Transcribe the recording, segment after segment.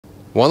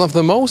One of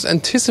the most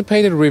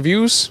anticipated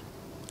reviews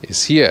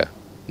is here.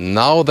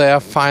 Now there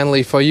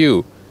finally for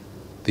you.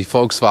 The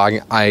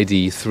Volkswagen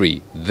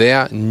ID.3,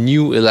 their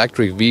new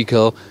electric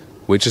vehicle,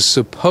 which is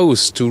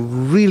supposed to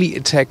really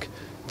attack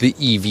the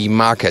EV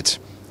market.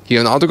 Here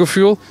on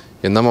Autogefühl,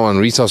 your number one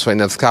resource for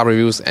in-depth car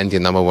reviews and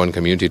your number one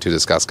community to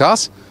discuss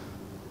cars.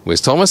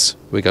 With Thomas,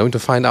 we're going to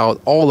find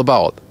out all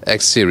about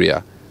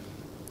exterior,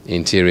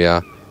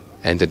 interior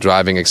and the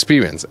driving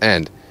experience.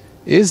 And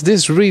is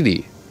this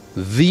really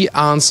the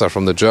answer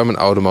from the German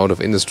automotive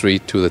industry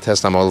to the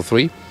Tesla Model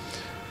 3?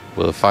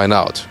 We'll find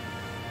out.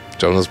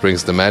 Jonas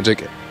brings the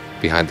magic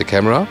behind the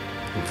camera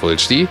in full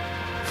HD,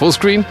 full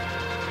screen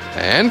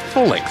and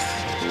full length.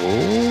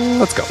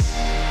 Let's go.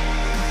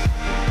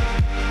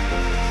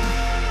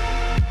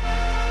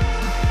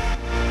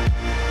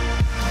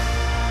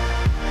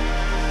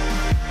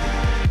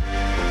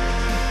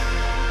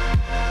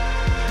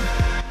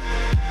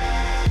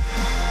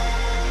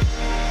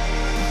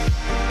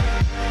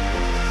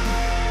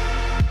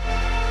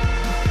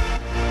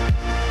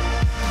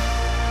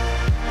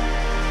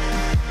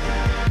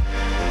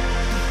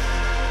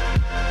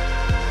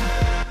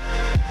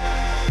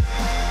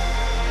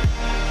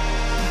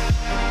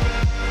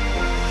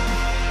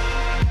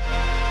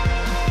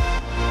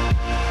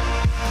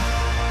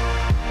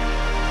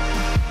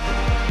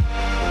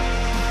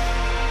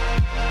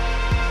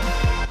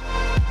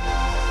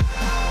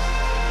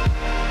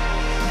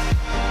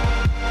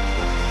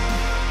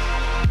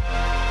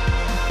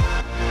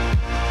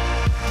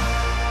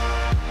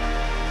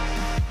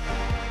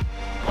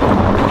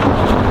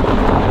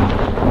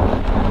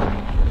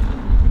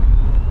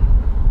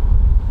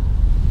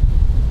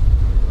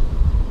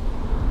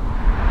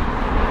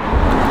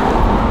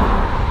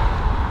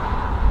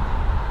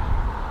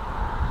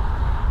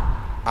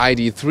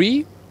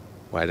 ID.3,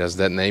 where does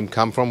that name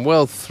come from?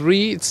 Well,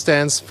 3 it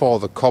stands for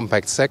the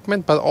compact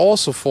segment, but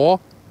also for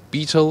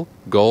Beetle,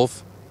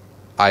 Golf,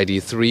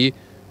 ID.3,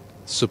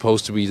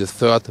 supposed to be the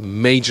third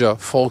major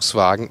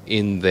Volkswagen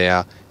in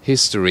their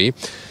history.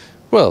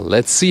 Well,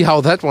 let's see how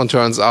that one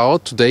turns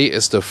out. Today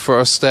is the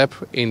first step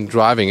in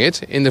driving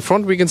it. In the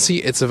front we can see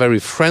it's a very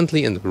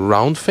friendly and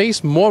round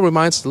face, more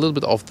reminds a little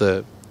bit of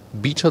the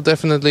Beetle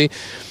definitely.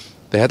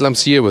 The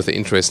headlamps here with the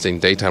interesting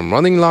daytime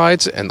running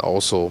light and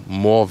also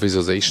more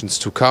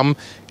visualizations to come.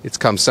 It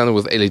comes standard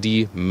with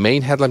LED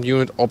main headlamp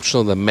unit,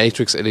 optional the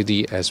matrix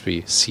LED as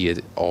we see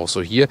it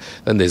also here.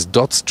 Then this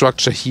dot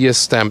structure here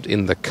stamped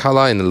in the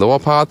color in the lower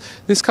part.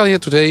 This color here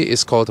today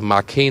is called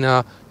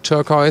Marcana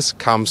Turquoise,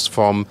 comes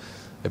from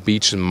a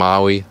beach in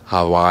Maui,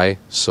 Hawaii.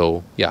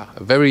 So yeah,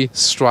 a very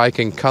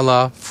striking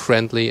color,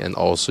 friendly and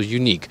also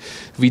unique.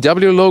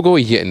 VW logo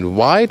here in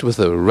white with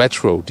a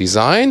retro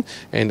design,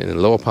 and in the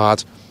lower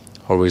part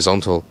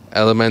horizontal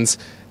elements,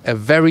 a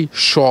very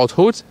short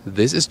hood.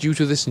 This is due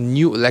to this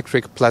new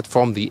electric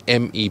platform, the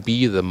MEB,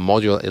 the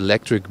Modular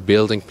Electric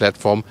Building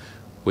Platform,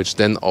 which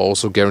then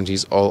also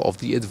guarantees all of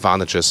the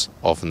advantages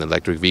of an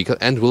electric vehicle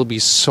and will be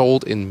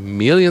sold in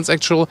millions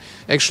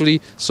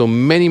actually. So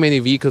many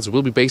vehicles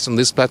will be based on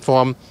this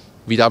platform.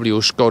 VW,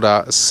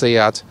 Skoda,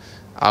 Seat,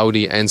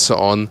 Audi and so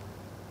on.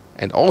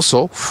 And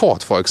also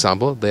Ford, for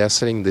example, they are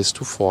selling this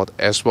to Ford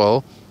as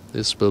well.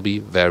 This will be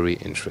very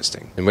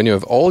interesting. And when you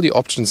have all the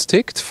options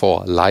ticked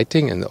for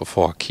lighting and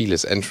for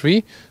keyless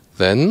entry,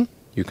 then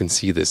you can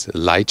see this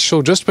light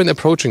show. Just when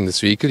approaching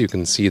this vehicle, you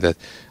can see that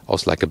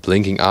also like a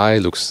blinking eye,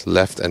 looks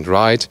left and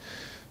right,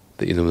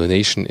 the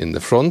illumination in the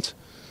front.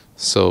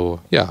 So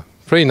yeah,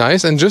 pretty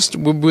nice. And just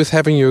with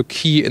having your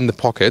key in the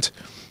pocket,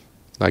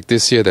 like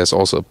this here, there's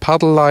also a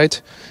puddle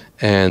light.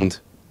 And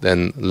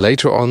then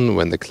later on,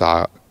 when the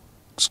car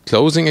is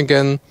closing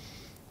again,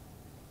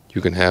 you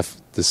can have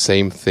the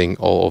same thing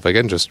all over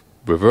again, just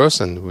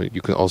reverse, and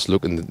you can also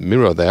look in the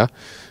mirror there.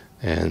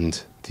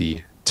 And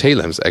the tail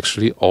lamps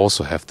actually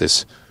also have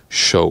this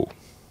show.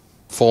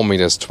 4.26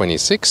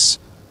 meters,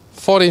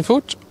 14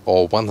 foot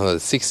or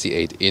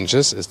 168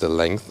 inches is the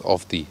length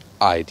of the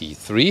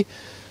ID.3.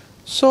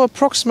 So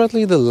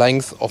approximately the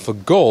length of a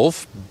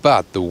Golf,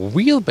 but the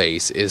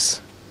wheelbase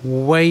is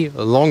way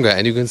longer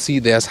and you can see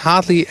there's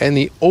hardly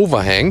any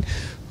overhang.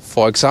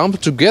 For example,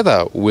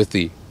 together with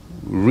the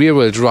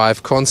rear-wheel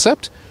drive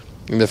concept,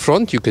 in the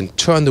front you can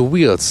turn the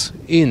wheels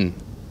in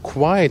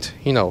quite,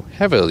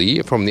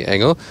 heavily from the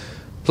angle.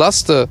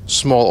 Plus the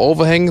small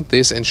overhang,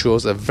 this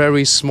ensures a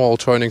very small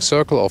turning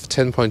circle of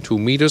 10.2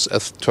 meters, a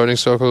turning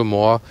circle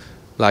more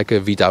like a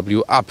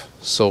VW up.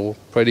 So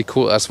pretty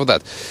cool as for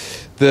that.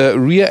 The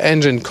rear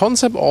engine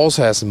concept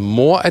also has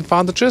more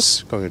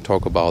advantages. Going to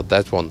talk about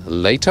that one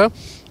later.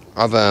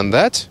 Other than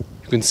that,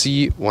 you can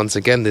see once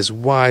again this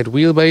wide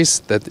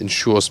wheelbase that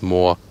ensures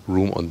more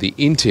room on the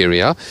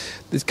interior.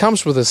 It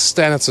comes with a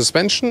standard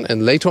suspension,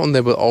 and later on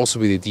there will also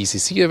be the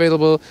DCC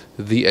available,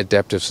 the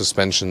adaptive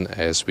suspension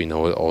as we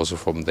know it also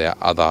from their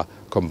other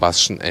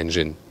combustion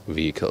engine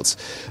vehicles.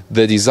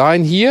 The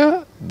design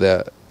here,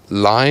 the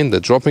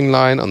dropping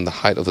line on the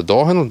height of the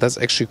door handle, that's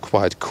actually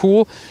quite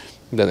cool.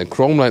 Then a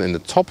chrome line in the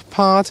top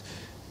part,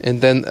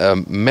 and then a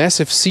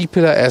massive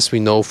C-pillar, as we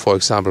know, for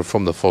example,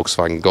 from the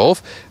Volkswagen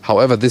Golf.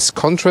 However, this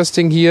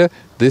contrasting here,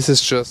 this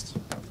is just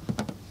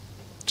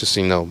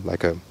you know,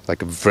 like a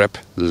wrap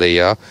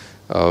layer.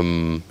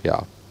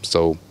 Yeah,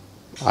 so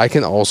I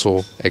can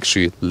also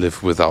actually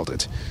live without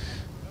it.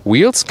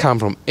 Wheels come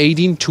from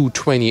 18 to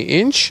 20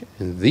 inch,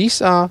 and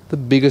these are the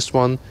biggest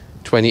one,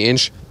 20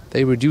 inch.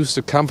 They reduce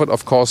the comfort,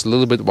 of course, a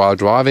little bit while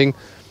driving.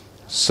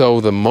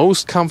 So the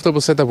most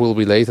comfortable setup will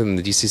be later in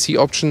the DCC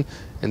option,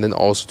 and then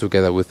also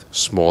together with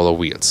smaller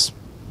wheels.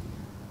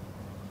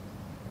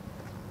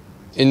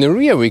 In the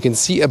rear we can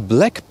see a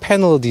black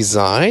panel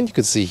design. You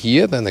can see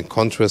here then a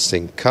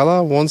contrasting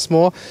color once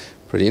more.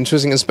 Pretty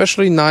interesting,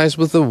 especially nice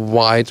with the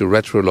white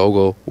retro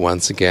logo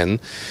once again.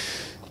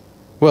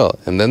 Well,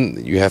 and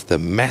then you have the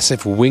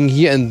massive wing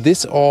here, and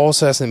this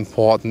also has an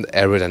important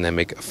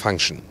aerodynamic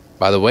function.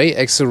 By the way,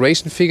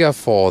 acceleration figure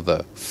for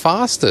the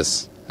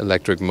fastest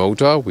electric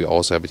motor, we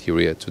also have it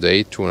here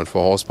today,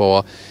 204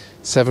 horsepower,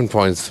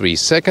 7.3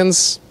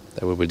 seconds.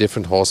 There will be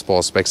different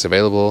horsepower specs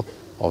available.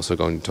 Also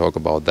going to talk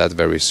about that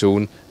very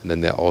soon. And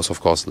then they're also,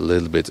 of course, a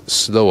little bit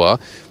slower.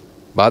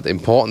 But the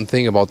important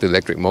thing about the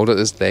electric motor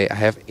is they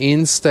have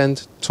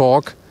instant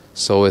torque,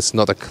 so it's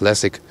not a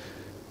classic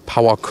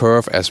power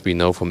curve as we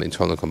know from the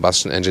internal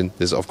combustion engine.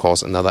 This is, of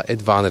course, another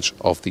advantage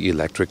of the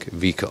electric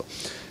vehicle.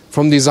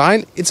 From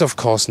design, it's of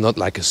course not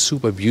like a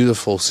super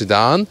beautiful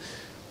sedan.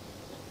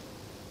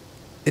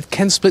 It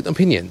can split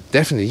opinion,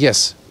 definitely,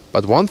 yes.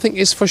 But one thing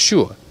is for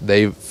sure,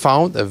 they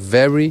found a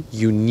very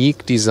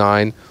unique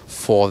design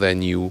for their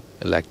new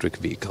electric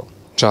vehicle.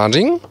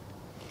 Charging,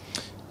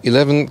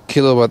 11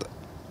 kilowatt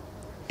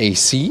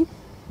AC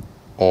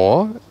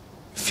or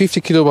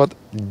 50 kilowatt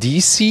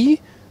DC,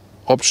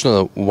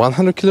 optional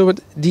 100 kilowatt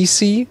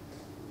DC,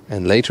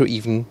 and later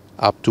even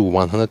up to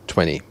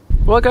 120.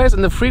 Well guys,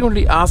 and the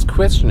frequently asked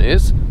question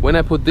is, when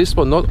I put this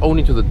one not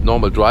only to the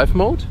normal drive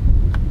mode,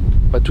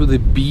 but to the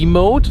B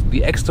mode,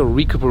 the extra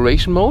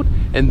recuperation mode,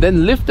 and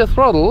then lift the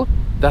throttle,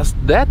 does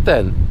that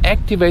then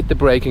activate the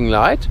braking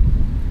light?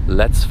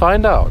 Let's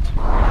find out.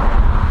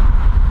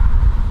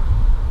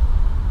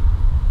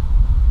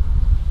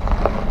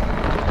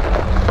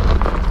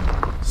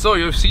 So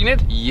you've seen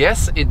it?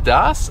 Yes, it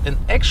does. And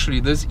actually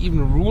this is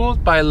even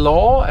ruled by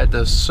law at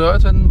a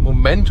certain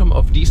momentum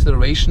of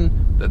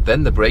deceleration that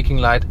then the braking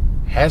light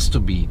has to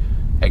be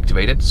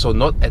activated. So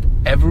not at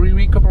every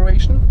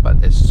recuperation,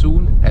 but as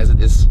soon as it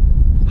is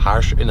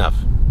harsh enough.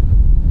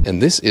 And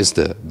this is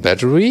the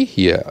battery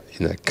here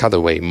in a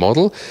cutaway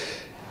model.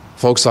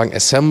 Volkswagen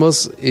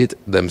assembles it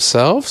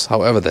themselves.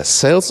 However, the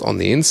cells on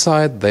the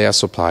inside, they are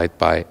supplied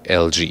by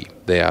LG.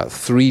 There are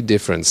 3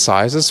 different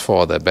sizes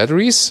for the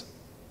batteries.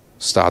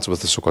 Starts with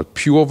the so-called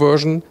pure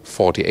version,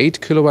 48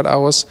 kilowatt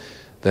hours.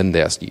 Then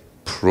there's the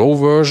Pro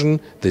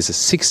version. This is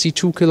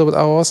 62 kilowatt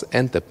hours,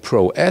 and the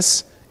Pro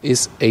S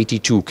is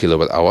 82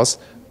 kilowatt hours.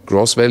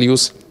 Gross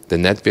values, the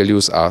net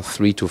values are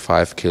 3 to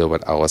 5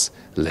 kilowatt hours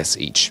less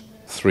each.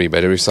 3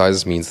 battery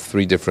sizes means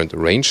 3 different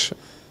range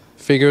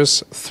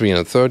figures,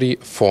 330,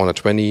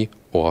 420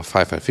 or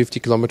 550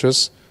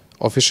 kilometers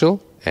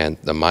official, and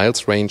the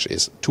miles range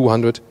is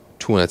 200,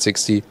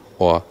 260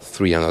 or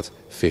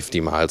 350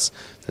 miles,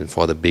 and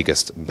for the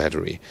biggest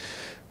battery.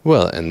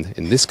 Well, and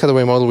in this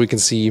cutaway model we can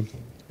see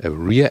a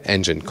rear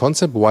engine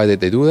concept. Why did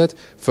they do that?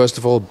 First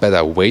of all,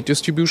 better weight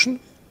distribution.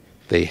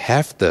 They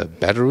have the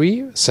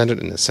battery centered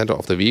in the center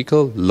of the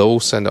vehicle, low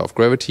center of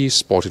gravity,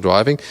 sporty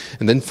driving,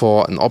 and then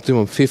for an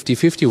optimum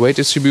 50-50 weight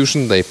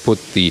distribution, they put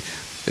the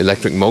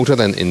electric motor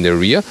then in the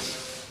rear.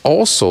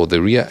 Also,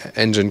 the rear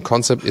engine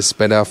concept is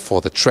better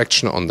for the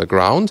traction on the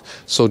ground.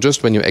 So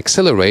just when you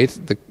accelerate,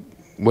 the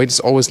weight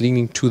is always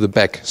leaning to the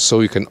back.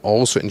 So you can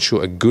also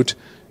ensure a good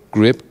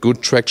grip,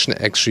 good traction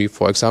actually,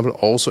 for example,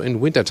 also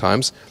in winter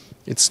times.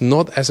 It's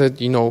not as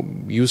it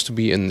used to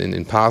be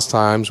in past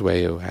times where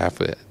you have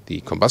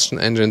the combustion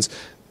engines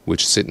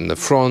which sit in the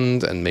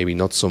front and maybe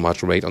not so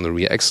much weight on the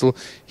rear axle.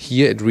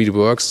 Here it really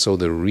works, so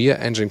the rear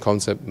engine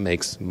concept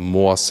makes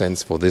more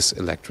sense for this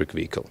electric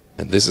vehicle.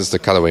 And this is the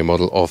colorway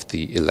model of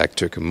the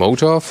electric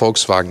motor.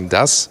 Volkswagen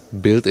does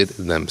build it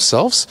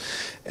themselves,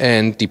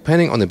 and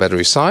depending on the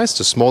battery size,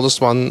 the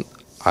smallest one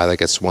either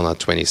gets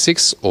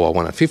 126 or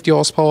 150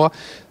 horsepower.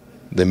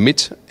 The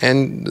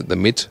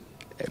mid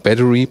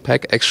battery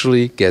pack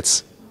actually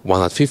gets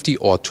 150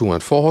 or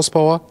 204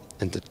 horsepower,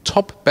 and the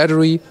top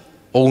battery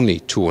only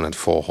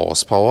 204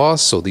 horsepower.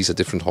 So these are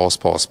different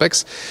horsepower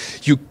specs.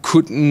 You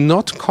could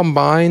not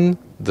combine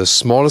the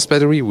smallest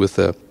battery with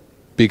the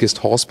biggest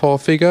horsepower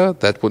figure.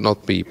 That would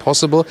not be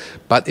possible.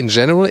 But in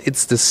general,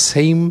 it's the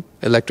same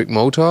electric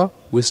motor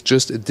with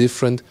just a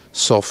different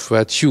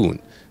software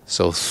tune.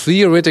 So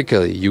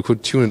theoretically, you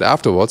could tune it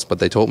afterwards, but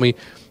they told me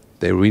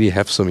they really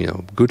have some,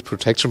 good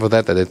protection for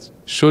that it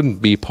shouldn't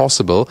be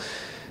possible.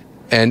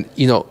 And,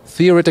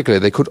 theoretically,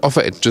 they could offer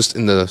it just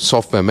in the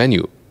software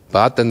menu.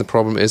 But then the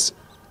problem is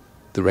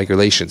the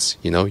regulations.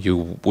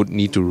 You would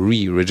need to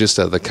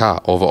re-register the car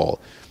overall.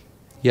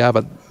 Yeah,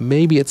 but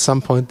maybe at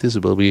some point this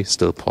will be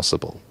still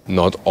possible.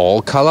 Not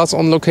all colors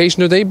on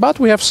location today, but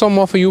we have some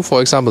more for you. For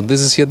example,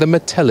 this is here the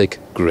metallic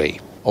gray.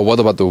 Or what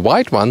about the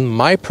white one?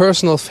 My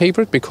personal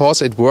favorite,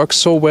 because it works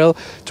so well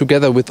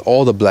together with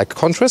all the black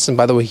contrast. And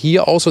by the way,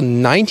 here also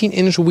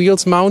 19-inch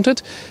wheels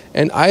mounted.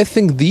 And I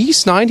think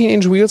these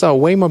 19-inch wheels are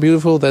way more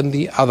beautiful than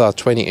the other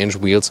 20-inch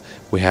wheels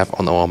we have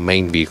on our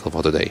main vehicle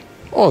for today.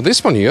 Oh,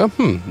 this one here,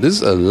 this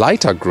is a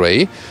lighter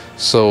gray.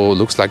 So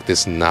looks like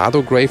this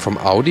Nardo gray from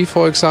Audi,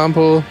 for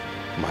example.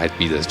 Might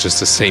be that's just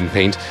the same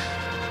paint.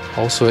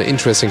 Also an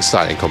interesting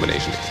styling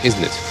combination,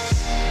 isn't it?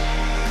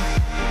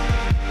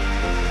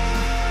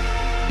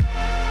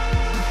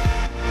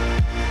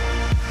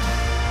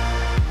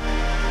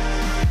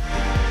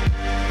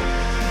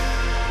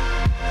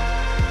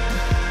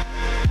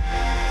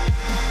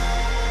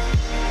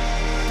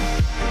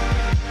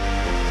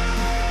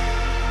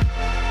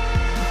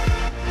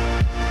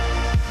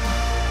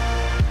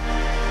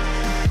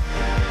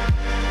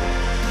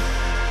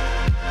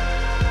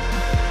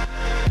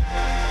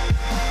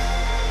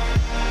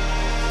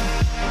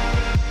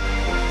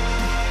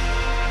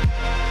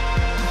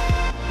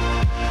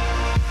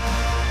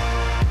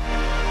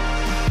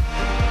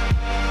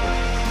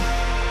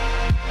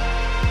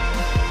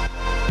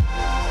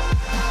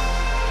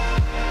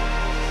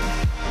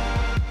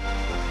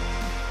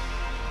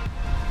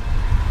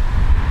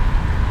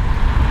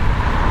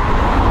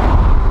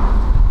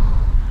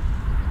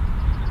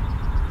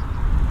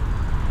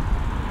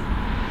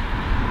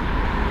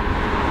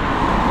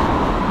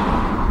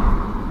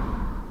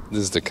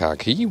 This is the car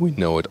key. We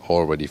know it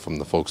already from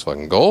the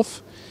Volkswagen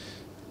Golf.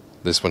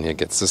 This one here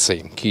gets the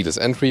same. Keyless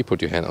entry.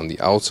 Put your hand on the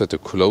outside to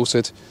close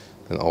it.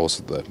 Then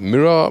also the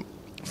mirror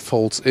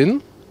folds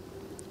in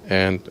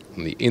and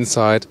on the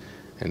inside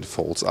and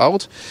folds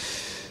out.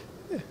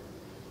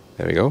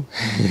 There we go.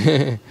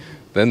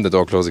 Then the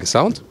door closing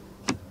sound.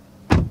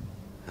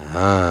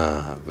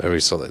 Ah,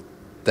 very solid.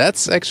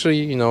 That's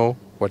actually, you know,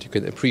 what you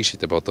can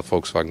appreciate about the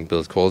Volkswagen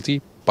build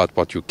quality. But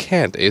what you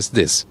can't is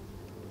this.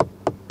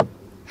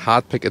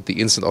 Hard pick at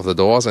the inside of the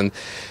doors. And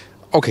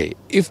okay,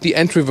 if the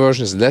entry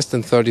version is less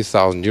than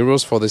 30,000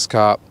 euros for this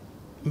car,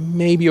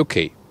 maybe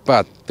okay.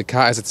 But the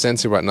car as it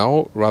stands here right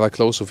now, rather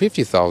close to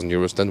 50,000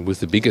 euros then with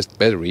the biggest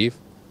battery,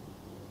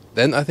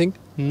 then I think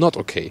not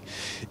okay.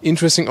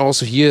 Interesting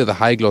also here, the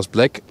high gloss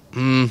black,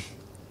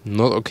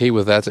 not okay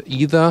with that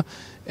either.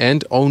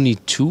 And only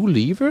 2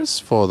 levers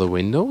for the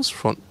windows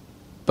front.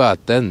 But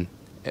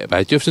you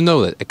have to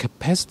know that a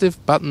capacitive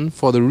button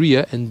for the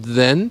rear, and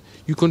then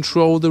you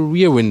control the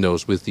rear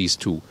windows with these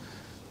 2.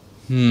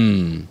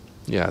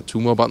 Yeah,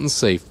 2 more buttons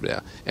saved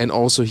there. And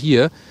also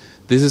here,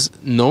 this is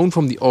known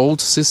from the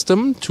old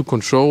system to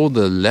control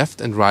the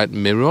left and right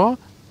mirror.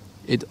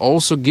 It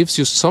also gives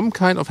you some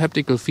kind of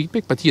haptical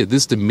feedback, but here,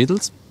 this is the middle,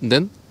 and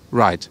then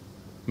right.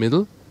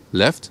 Middle,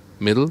 left,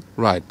 middle,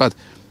 right. But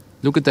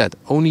look at that,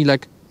 only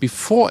like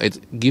before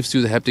it gives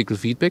you the haptical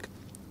feedback.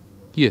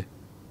 Here,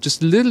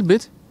 just a little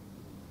bit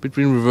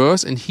between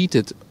reverse and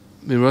heated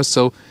mirrors.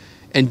 So,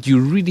 and you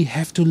really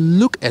have to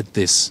look at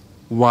this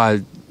while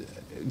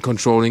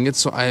controlling it.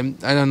 So I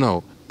don't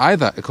know,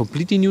 either a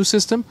completely new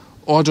system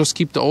or just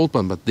keep the old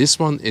one. But this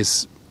one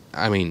is,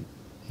 I mean,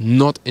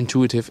 not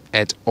intuitive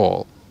at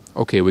all.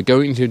 Okay, we're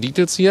going into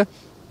details here,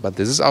 but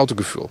this is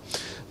Autogefühl.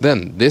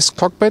 Then this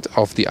cockpit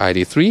of the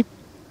ID.3,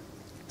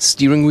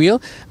 steering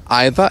wheel,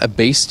 either a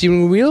base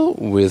steering wheel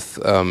with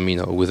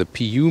with a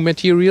PU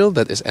material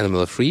that is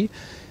animal free.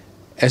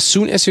 As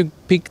soon as you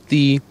pick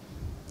the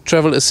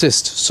travel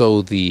assist,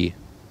 so the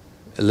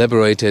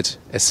elaborated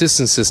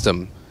assistance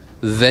system,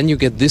 then you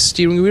get this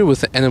steering wheel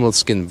with the animal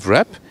skin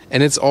wrap,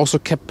 and it's also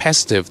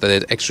capacitive, that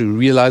it actually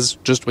realizes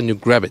just when you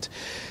grab it.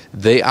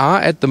 They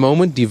are at the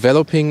moment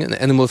developing an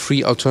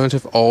animal-free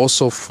alternative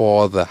also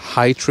for the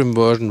high trim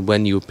version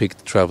when you pick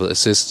the travel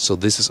assist, so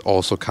this is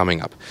also coming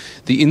up.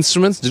 The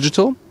instruments,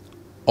 digital,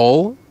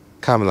 all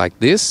come like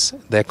this.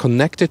 They're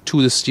connected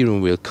to the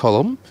steering wheel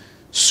column.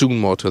 Soon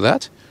more to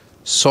that.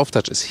 Soft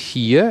touch is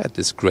here at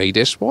this gray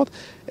dashboard,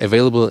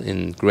 available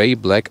in gray,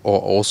 black, or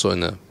also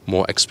in a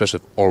more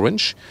expressive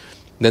orange.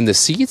 Then the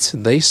seats,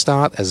 they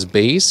start as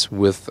base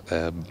with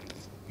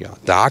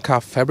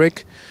darker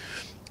fabric.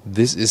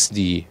 This is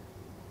the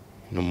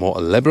more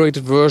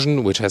elaborated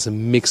version, which has a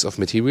mix of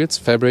materials,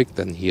 fabric,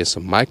 then here's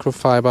some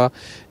microfiber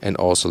and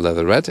also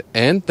leatherette.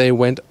 And they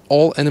went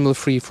all animal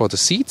free for the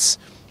seats,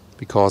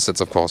 because that's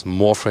of course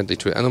more friendly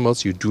to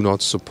animals. You do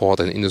not support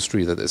an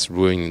industry that is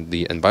ruining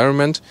the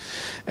environment.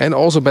 And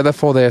also better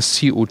for their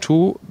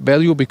CO2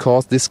 value,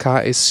 because this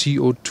car is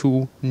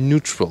CO2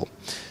 neutral.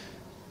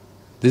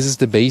 This is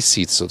the base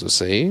seat, so to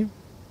say,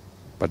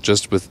 but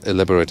just with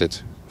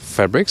elaborated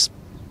fabrics.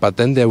 But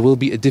then there will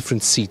be a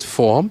different seat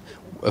form,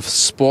 a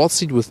sports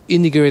seat with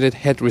integrated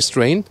head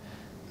restraint,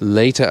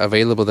 later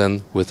available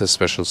then with a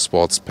special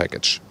sports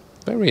package.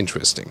 Very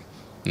interesting.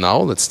 Now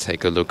let's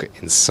take a look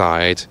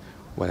inside.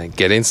 When I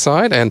get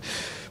inside, and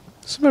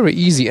it's a very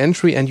easy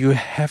entry, and you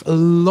have a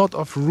lot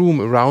of room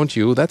around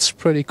you. That's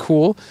pretty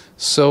cool.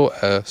 So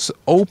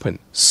open,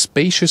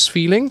 spacious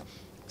feeling.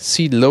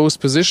 Seat lowest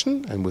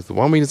position, and with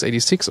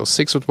 1.86 m or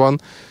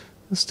 6'1",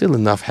 there's still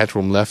enough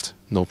headroom left.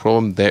 No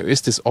problem. There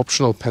is this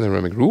optional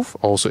panoramic roof,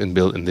 also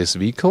inbuilt in this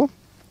vehicle.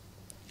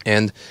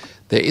 And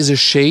there is a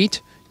shade.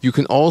 You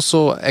can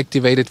also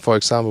activate it, for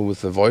example,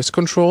 with the voice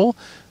control,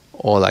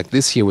 or like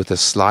this here with the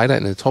slider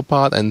in the top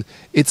part. And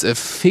it's a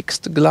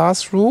fixed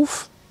glass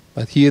roof,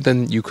 but here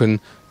then you can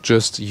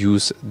just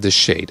use the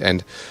shade.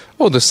 And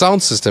oh, the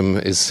sound system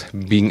is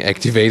being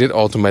activated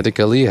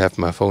automatically. I have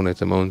my phone at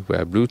the moment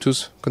where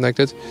Bluetooth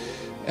connected,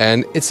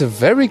 and it's a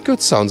very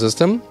good sound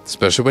system,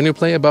 especially when you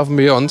play Above and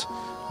Beyond.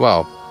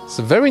 Wow, it's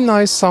a very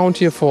nice sound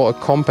here for a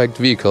compact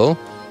vehicle.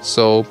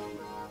 So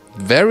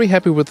very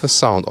happy with the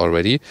sound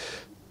already.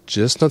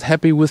 Just not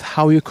happy with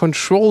how you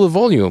control the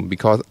volume,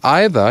 because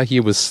either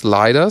here with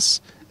sliders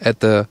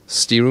at the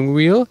steering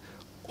wheel,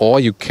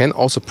 or you can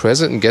also press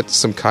it and get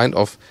some kind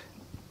of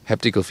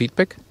haptical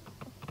feedback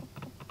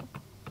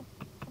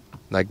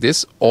like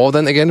this, or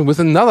then again with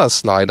another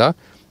slider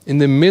in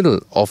the middle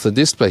of the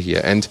display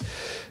here. And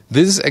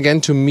this is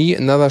again to me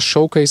another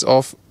showcase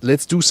of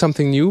let's do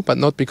something new, but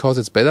not because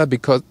it's better,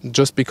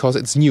 just because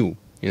it's new.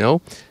 You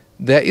know,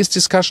 there is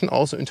discussion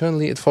also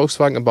internally at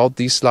Volkswagen about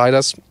these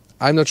sliders.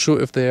 I'm not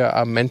sure if they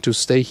are meant to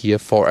stay here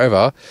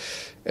forever.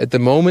 At the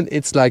moment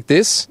it's like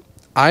this.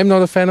 I'm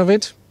not a fan of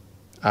it.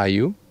 Are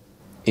you?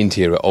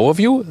 Interior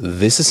overview.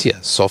 This is here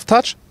soft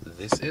touch.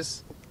 This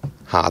is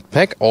hard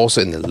pack,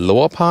 also in the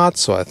lower part,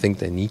 so I think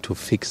they need to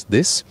fix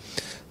this.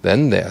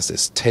 Then there's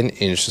this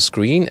 10-inch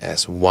screen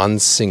as one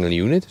single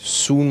unit.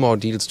 Soon more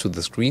deals to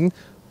the screen.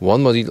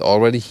 One more deal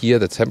already here,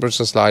 the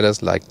temperature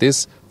sliders like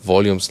this,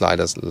 volume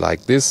sliders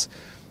like this.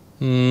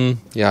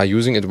 Yeah,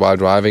 using it while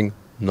driving,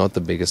 not the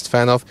biggest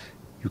fan of.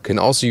 You can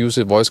also use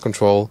it voice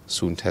control,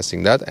 soon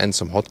testing that, and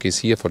some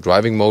hotkeys here for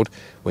driving mode.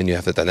 When you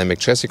have the dynamic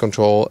chassis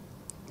control,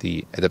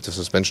 the adaptive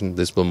suspension,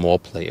 this will more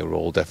play a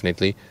role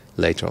definitely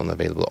later on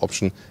available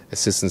option.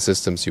 Assistance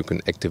systems you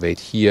can activate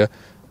here.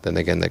 Then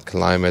again the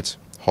climate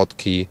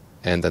hotkey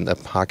and then a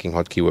parking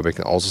hotkey where we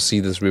can also see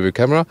this rear view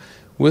camera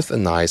with a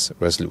nice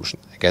resolution.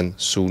 Again,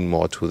 soon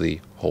more to the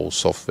whole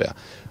software.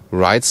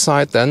 Right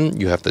side then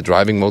you have the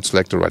driving mode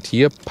selector right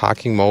here,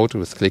 parking mode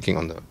with clicking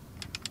on the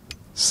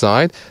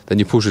side. Then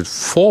you push it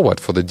forward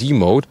for the D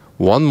mode,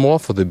 one more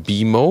for the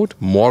B mode,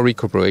 more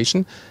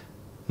recuperation.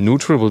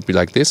 Neutral would be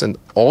like this, and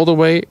all the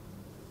way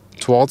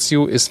towards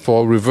you is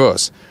for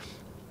reverse.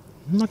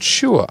 I'm not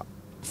sure.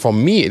 For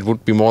me, it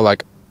would be more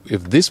like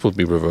if this would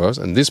be reverse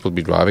and this would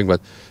be driving, but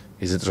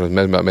is it a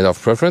matter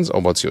of preference,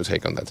 or what's your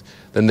take on that?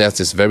 Then there's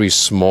this very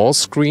small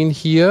screen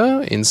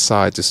here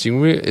inside the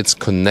steering wheel. It's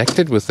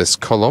connected with this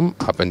column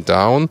up and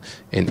down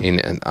and in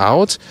and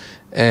out,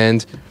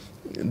 and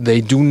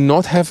they do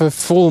not have a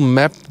full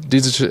map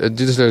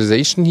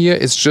digitalization here.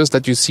 It's just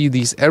that you see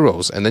these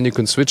arrows, and then you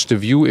can switch the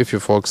view if you,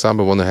 for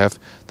example, want to have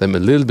them a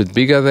little bit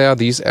bigger there,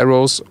 these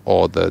arrows,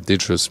 or the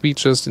digital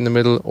speeches in the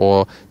middle,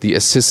 or the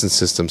assistance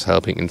systems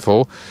helping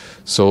info.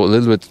 So a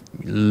little bit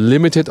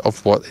limited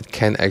of what it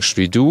can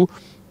actually do.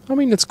 I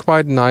mean, it's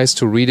quite nice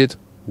to read it.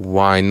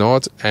 Why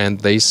not?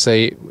 And they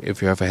say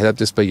if you have a head-up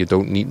display, you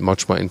don't need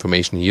much more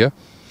information here.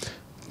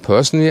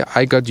 Personally,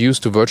 I got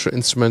used to virtual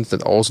instruments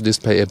that also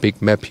display a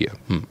big map here.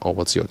 Or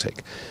what's your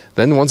take?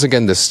 Then once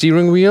again, the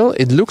steering wheel.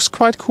 It looks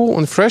quite cool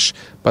and fresh,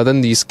 but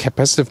then these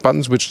capacitive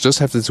buttons which just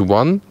have this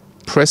one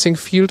pressing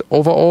field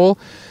overall.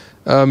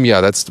 Yeah,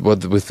 that's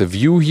what with the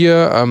view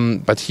here.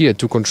 But here,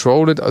 to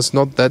control it is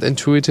not that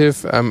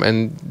intuitive,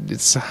 and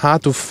it's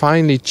hard to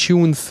finely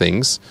tune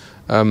things.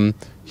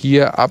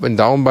 Here, up and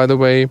down, by the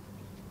way.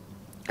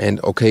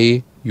 And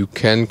okay, you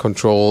can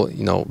control,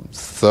 you know,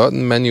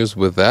 certain menus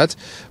with that,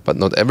 but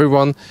not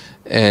everyone.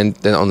 And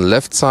then on the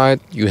left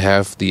side, you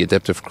have the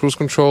adaptive cruise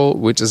control,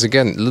 which is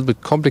again a little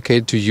bit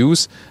complicated to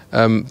use.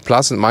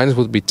 Plus and minus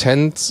would be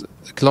 10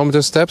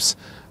 kilometer steps.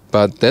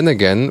 But then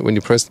again, when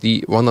you press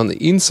the one on the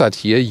inside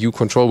here, you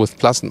control with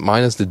plus and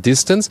minus the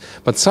distance.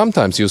 But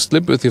sometimes you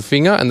slip with your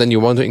finger and then you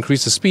want to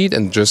increase the speed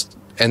and just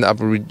end up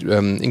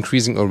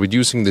increasing or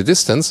reducing the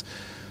distance.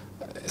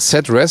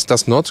 Set rest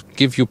does not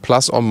give you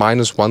plus or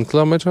minus 1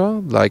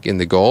 kilometer like in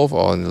the Golf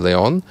or in the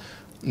Leon.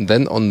 And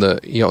then on the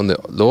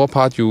lower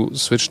part you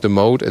switch the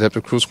mode,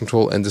 adaptive cruise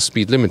control, and the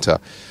speed limiter.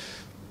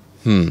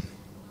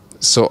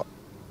 So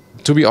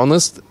to be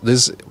honest,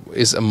 this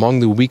is among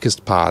the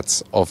weakest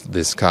parts of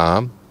this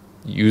car.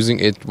 Using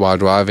it while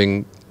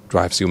driving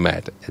drives you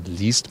mad, at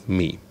least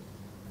me.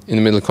 In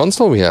the middle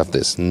console we have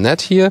this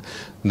net here.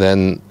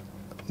 Then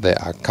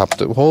there are cup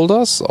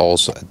holders,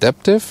 also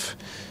adaptive.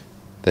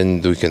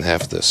 Then we can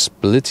have the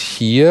split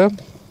here,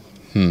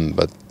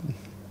 but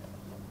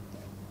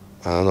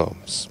I don't know,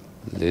 it's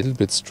a little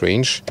bit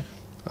strange.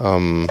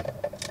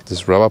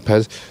 This rubber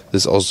pad,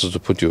 this also to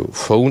put your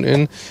phone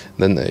in.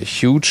 Then a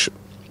huge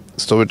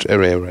storage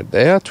area right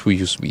there, 2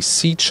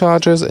 USB-C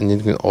chargers, and you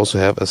can also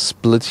have a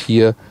split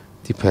here,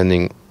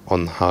 depending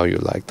on how you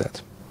like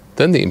that.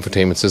 Then the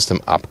infotainment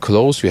system up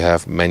close, you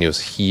have menus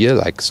here,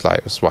 like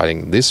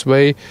sliding this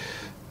way.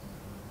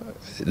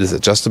 This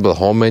adjustable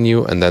home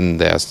menu, and then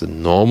there's the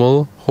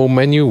normal home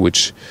menu,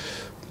 which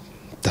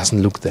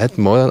doesn't look that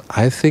modern,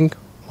 I think.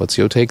 What's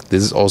your take?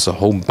 This is also a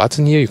home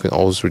button here. You can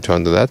always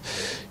return to that.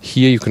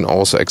 Here you can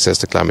also access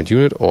the climate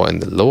unit, or in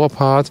the lower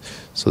part.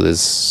 So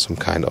there's some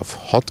kind of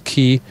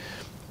hotkey.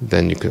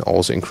 Then you can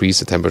also increase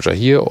the temperature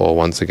here, or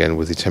once again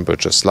with the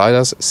temperature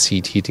sliders.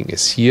 Seat heating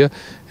is here,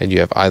 and you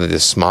have either the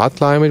smart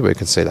climate where you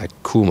can say like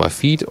cool my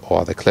feet,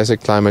 or the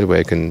classic climate where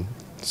you can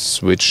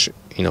switch,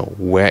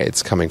 where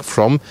it's coming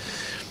from.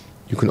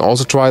 You can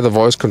also try the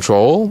voice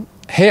control.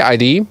 Hey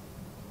ID,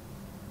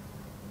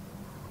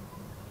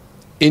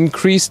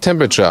 increase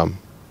temperature.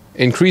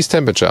 Increase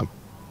temperature.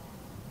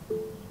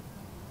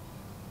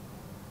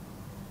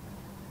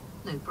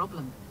 No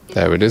problem.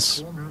 There it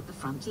is.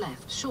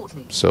 Left,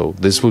 shortly. So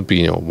this would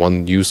be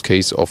one use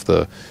case of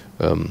the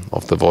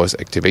voice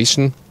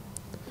activation.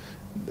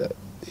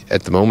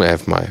 At the moment I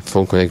have my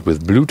phone connected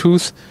with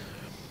Bluetooth.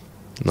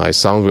 Nice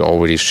sound, we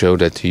already showed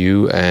that to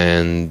you,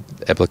 and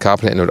Apple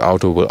CarPlay and Android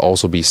Auto will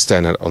also be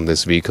standard on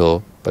this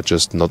vehicle, but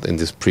just not in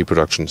this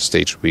pre-production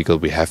stage vehicle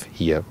we have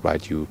here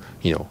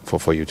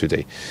for you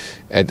today.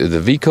 And the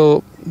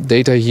vehicle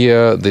data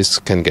here, this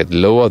can get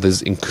lower. This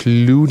is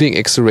including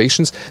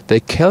accelerations. They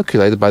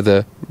calculated by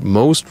the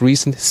most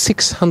recent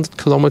 600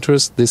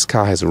 kilometers this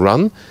car has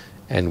run,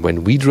 and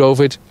when we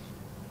drove it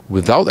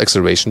without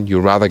acceleration, you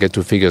rather get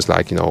to figures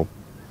like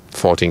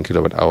 14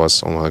 kilowatt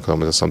hours on 100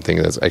 kilometers, something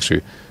that's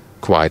actually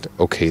quite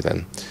okay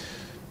then.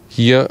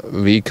 Here,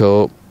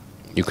 vehicle,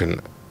 you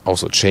can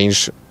also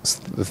change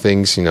the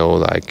things,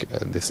 like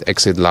this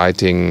exit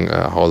lighting,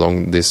 how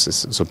long this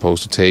is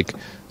supposed to take.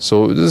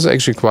 So this is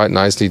actually quite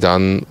nicely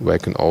done, where I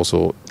can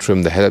also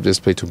trim the head-up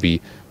display to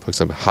be, for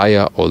example,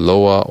 higher or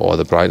lower, or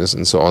the brightness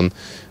and so on.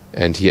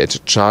 And here at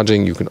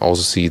charging, you can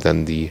also see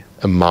then the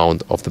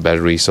amount of the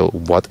battery, so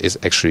what is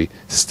actually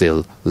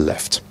still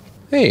left.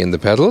 Hey, in the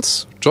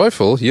pedals,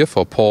 joyful here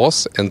for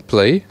pause and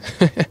play.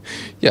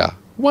 Yeah,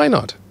 why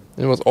not?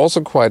 It was also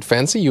quite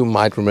fancy. You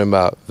might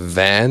remember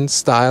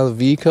van-style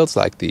vehicles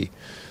like the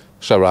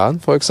Charan,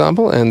 for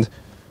example. And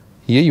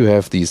here you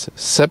have these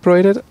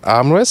separated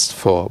armrests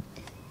for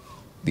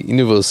the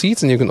individual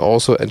seats, and you can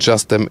also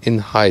adjust them in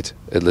height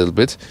a little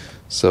bit.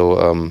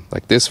 So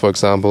like this, for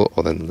example,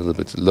 or then a little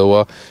bit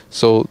lower.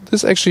 So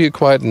this is actually a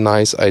quite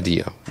nice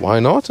idea. Why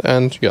not?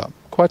 And yeah,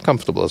 quite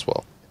comfortable as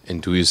well.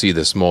 And do you see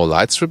the small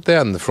light strip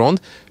there in the front?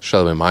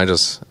 Shall remind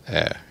us,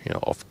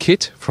 of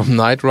Kit from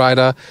Knight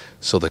Rider.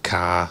 So the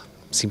car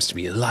seems to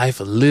be alive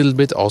a little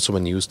bit, also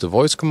when you use the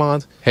voice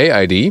command. Hey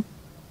ID.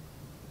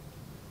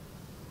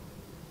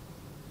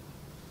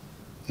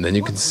 And then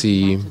you can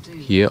see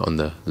here on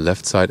the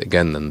left side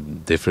again a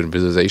different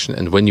visualization.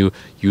 And when you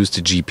use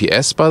the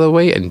GPS, by the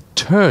way, and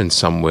turn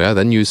somewhere,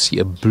 then you see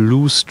a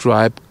blue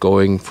stripe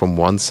going from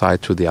one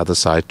side to the other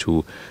side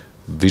to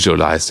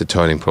visualize the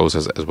turning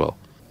process as well.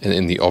 And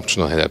in the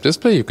optional head-up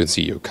display, you can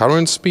see your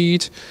current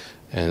speed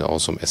and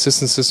also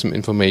assistance system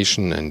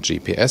information and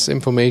GPS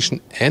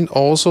information. And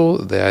also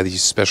there are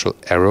these special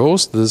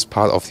arrows. This is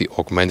part of the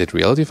augmented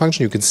reality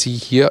function. You can see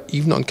here,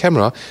 even on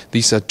camera,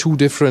 these are two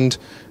different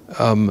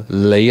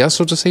layers,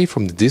 so to say,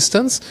 from the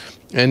distance.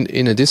 And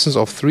in a distance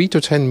of 3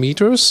 to 10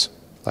 meters,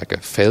 like a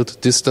felt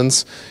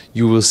distance,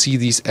 you will see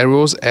these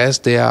arrows as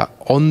they are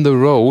on the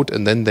road,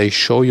 and then they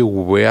show you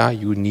where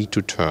you need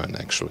to turn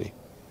actually.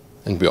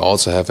 And we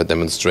also have a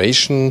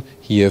demonstration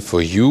here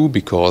for you,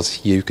 because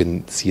here you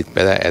can see it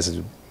better as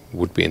it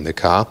would be in the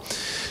car.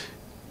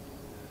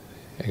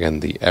 Again,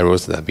 the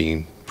arrows that are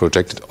being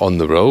projected on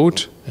the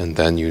road, and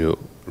then you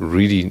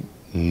really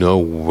know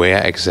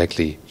where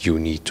exactly you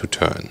need to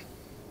turn.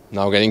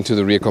 Now getting to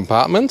the rear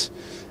compartment.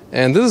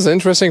 And this is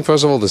interesting.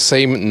 First of all, the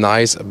same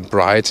nice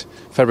bright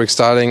fabric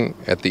styling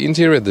at the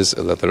interior. This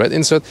leatherette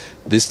insert.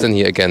 This then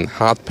here again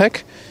hard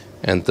pack,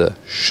 and the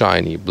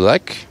shiny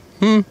black.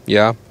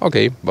 Yeah,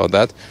 okay, about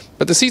that.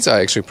 But the seats are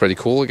actually pretty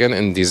cool again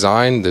in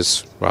design,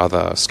 this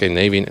rather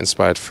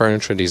Scandinavian-inspired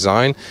furniture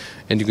design.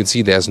 And you can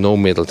see there's no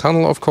middle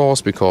tunnel, of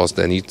course, because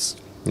there's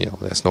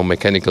no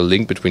mechanical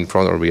link between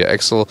front or rear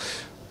axle.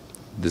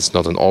 This is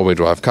not an all-wheel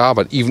drive car,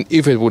 but even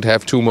if it would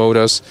have two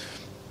motors,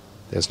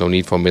 there's no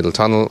need for middle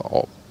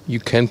tunnel. You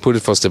can put it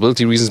for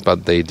stability reasons,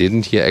 but they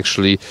didn't here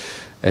actually.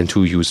 And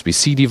two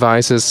USB-C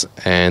devices.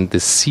 And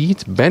the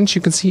seat bench,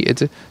 you can see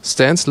it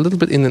stands a little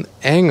bit in an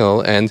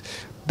angle, and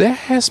there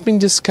has been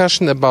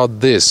discussion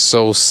about this.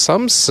 So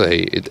some say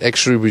it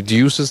actually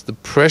reduces the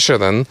pressure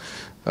then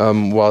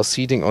while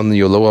seating on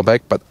your lower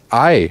back. But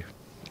I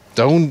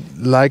don't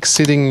like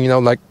sitting,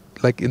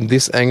 like in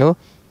this angle.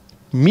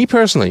 Me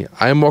personally,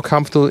 I'm more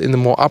comfortable in the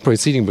more upright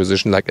seating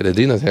position, like at a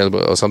dinner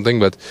table or something.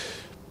 But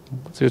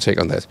what's your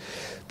take on that?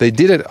 They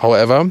did it,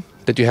 however,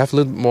 that you have a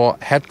little more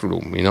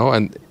headroom,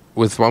 and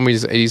with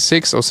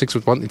 1.86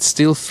 or 6'1", it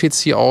still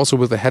fits here also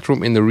with the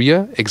headroom in the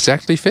rear.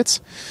 Exactly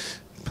fits.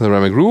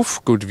 Panoramic roof,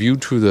 good view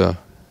to the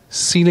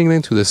ceiling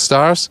then, to the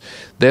stars.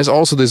 There's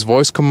also this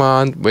voice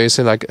command where you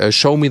say like,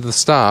 show me the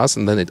stars,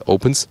 and then it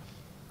opens.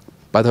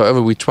 But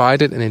however, we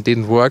tried it and it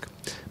didn't work.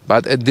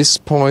 But at this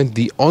point,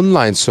 the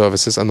online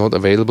services are not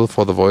available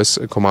for the voice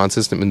command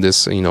system in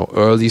this,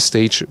 early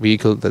stage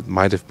vehicle. That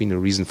might have been a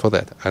reason for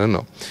that. I don't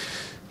know.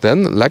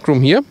 Then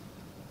legroom here.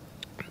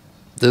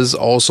 This is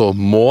also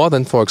more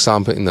than, for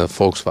example, in the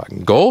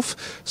Volkswagen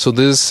Golf. So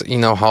this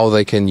is, how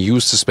they can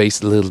use the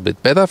space a little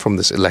bit better from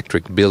this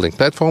electric building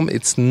platform.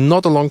 It's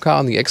not a long car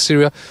on the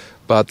exterior,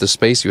 but the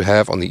space you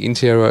have on the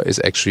interior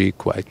is actually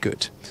quite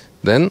good.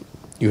 Then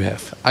you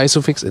have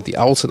ISOFIX at the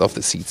outside of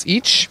the seats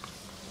each.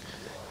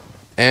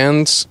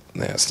 And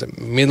there's the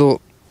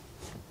middle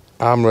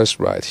armrest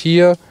right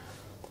here.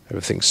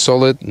 Everything's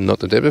solid,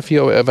 not adaptive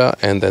here, however.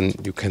 And then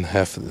you can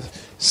have the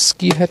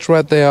ski hatch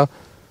right there.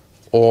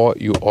 Or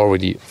you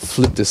already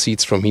flip the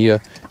seats from here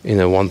in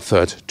a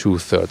 1/3,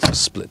 2/3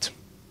 split.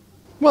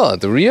 Well,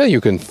 at the rear you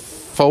can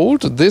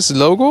fold this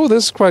logo.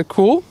 This is quite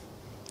cool.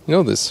 You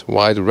know, this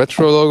white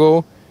retro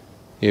logo.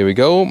 Here we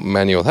go,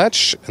 manual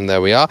hatch, and there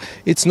we are.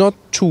 It's not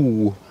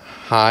too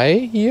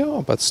high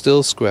here, but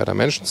still square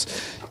dimensions.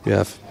 You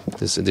have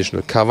this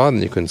additional cover,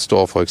 and you can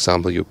store, for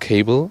example, your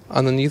cable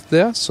underneath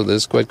there. So this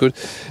is quite good.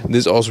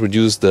 This also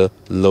reduces the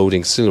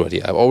loading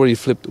silhouette. I've already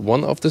flipped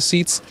one of the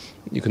seats.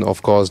 You can,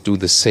 of course, do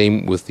the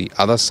same with the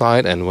other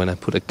side. And when I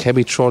put a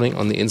cabitronic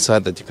on the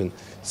inside that you can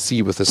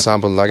see with the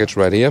sample luggage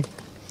right here,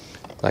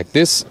 like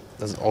this,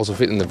 does it also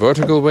fit in the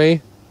vertical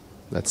way?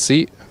 Let's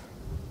see.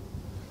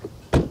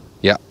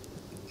 Yeah,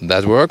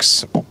 that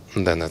works.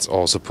 And then let's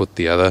also put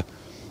the other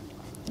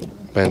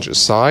bench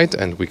aside,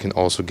 and we can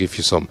also give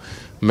you some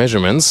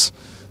measurements.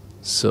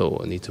 So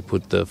I need to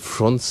put the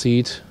front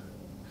seat.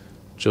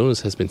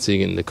 Jonas has been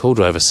sitting in the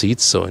co-driver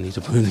seat, so I need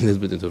to put it a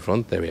little bit into the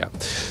front. There we are.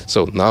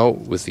 So now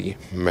with the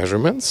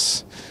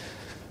measurements,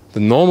 the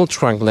normal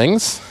trunk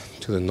length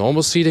to the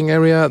normal seating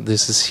area,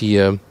 this is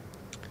here,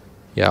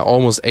 yeah,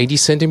 almost 80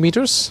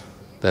 centimeters.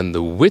 Then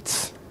the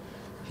width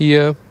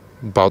here,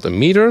 about 1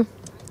 meter.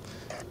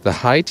 The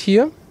height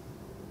here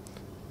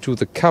to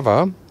the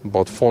cover,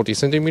 about 40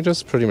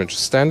 centimeters, pretty much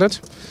standard.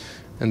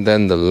 And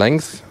then the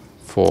length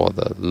for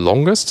the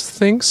longest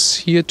things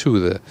here to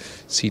the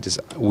seat is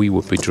we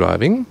would be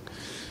driving.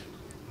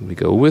 We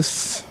go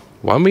with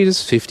 1.55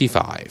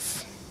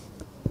 meters.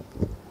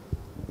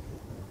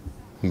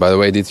 By the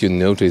way, did you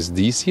notice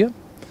these here?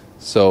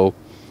 So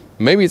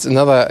maybe it's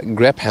another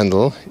grab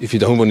handle if you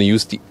don't want to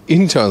use the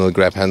internal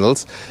grab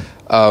handles.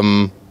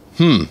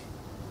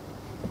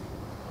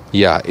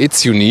 Yeah,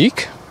 it's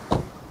unique.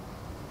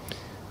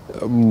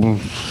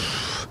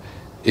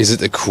 Is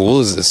it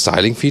a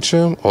styling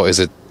feature, or is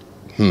it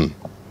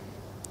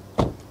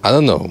I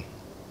don't know.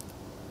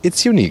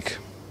 It's unique.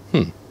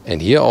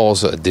 And here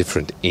also a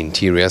different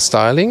interior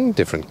styling,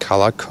 different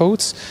color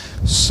codes.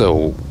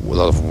 So a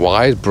lot of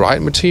white,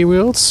 bright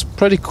materials,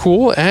 pretty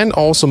cool, and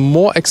also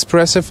more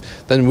expressive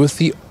than with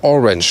the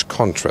orange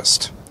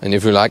contrast. And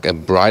if you like a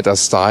brighter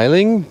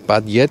styling,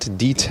 but yet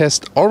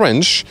detest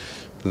orange,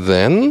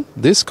 then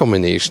this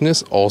combination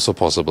is also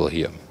possible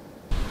here.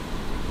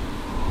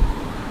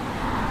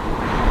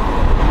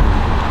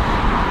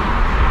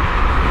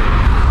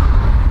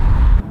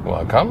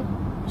 Welcome,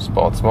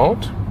 sports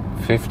mode,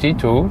 50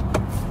 to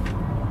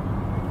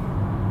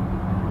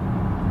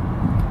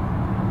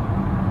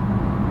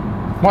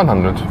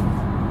 100.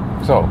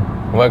 So,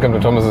 welcome to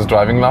Thomas's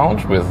driving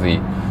lounge with the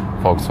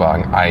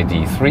Volkswagen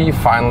ID.3.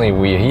 Finally,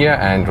 we're here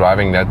and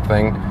driving that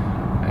thing,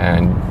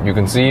 and you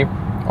can see,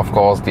 of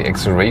course, the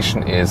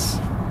acceleration is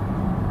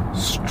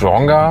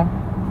stronger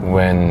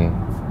when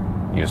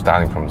you're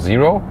starting from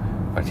 0,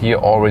 but here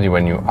already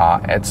when you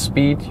are at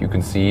speed, you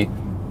can see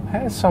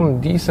has some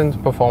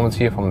decent performance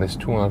here from this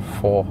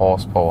 204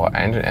 horsepower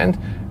engine and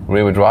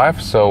rear-wheel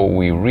drive. So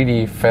we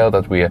really felt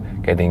that we are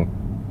getting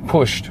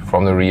pushed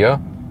from the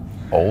rear,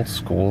 old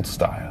school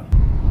style.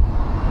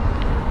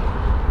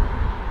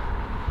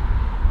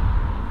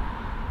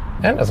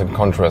 And as a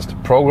contrast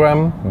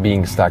program,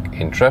 being stuck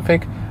in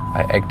traffic,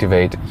 I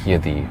activate here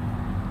the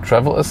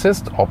travel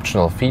assist,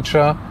 optional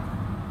feature.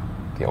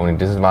 The only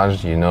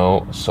disadvantage, you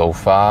know, so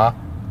far,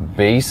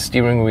 base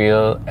steering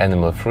wheel,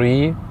 animal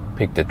free.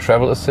 Pick the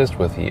travel assist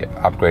with the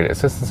upgraded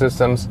assistance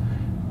systems,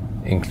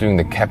 including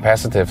the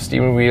capacitive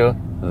steering wheel.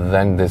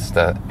 Then this is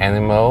the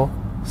animal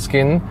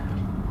skin,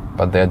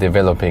 but they're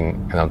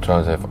developing an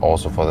alternative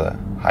also for the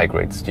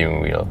high-grade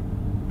steering wheel,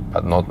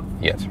 but not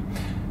yet.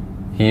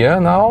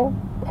 Here now,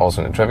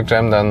 also in a traffic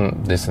jam,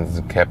 then distance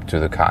is kept to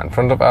the car in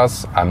front of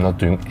us. I'm not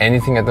doing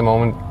anything at the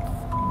moment.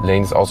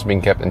 Lane is also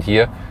being kept, and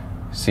here,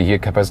 see here,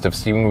 capacitive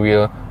steering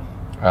wheel.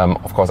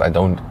 Of course, I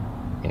don't.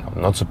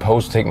 I'm not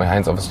supposed to take my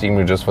hands off the steering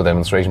wheel just for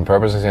demonstration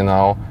purposes here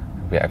now.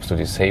 We're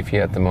absolutely safe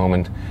here at the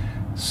moment.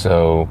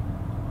 So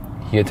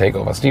here, take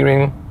over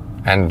steering,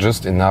 and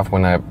just enough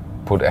when I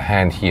put a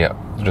hand here.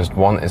 Just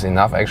one is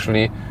enough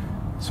actually.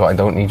 So I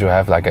don't need to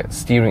have like a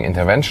steering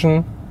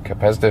intervention.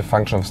 Capacitive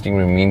function of steering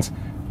wheel means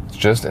it's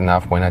just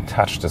enough when I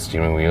touch the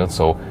steering wheel.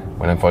 So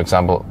when I'm, for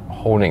example,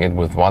 holding it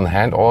with one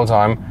hand all the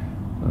time,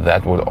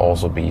 that would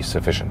also be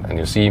sufficient. And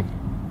you see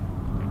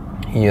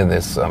here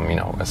this,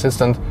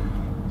 assistant.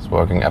 It's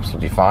working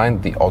absolutely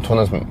fine. The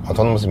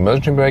autonomous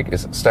emergency brake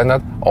is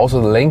standard. Also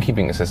the lane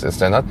keeping assist is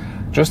standard.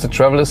 Just the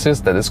travel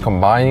assist that is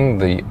combining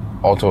the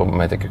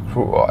automatic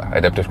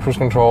adaptive cruise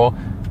control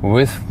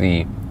with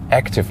the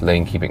active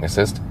lane keeping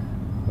assist.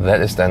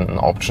 That is then an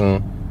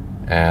option,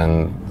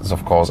 and is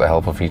of course a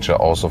helpful feature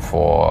also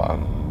for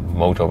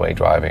motorway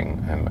driving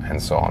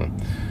and so on.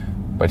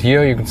 But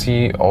here you can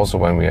see also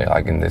when we're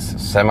like in this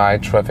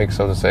semi-traffic,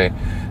 so to say,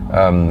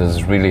 this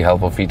is really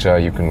helpful feature.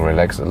 You can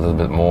relax a little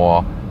bit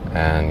more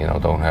and, you know,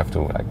 don't have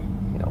to like,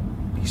 you know,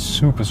 be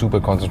super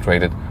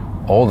concentrated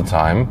all the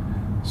time.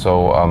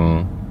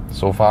 So,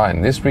 so far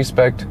in this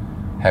respect,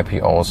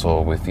 happy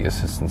also with the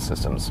assistance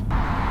systems.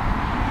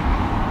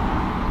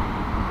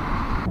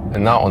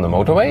 And now on the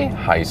motorway,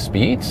 high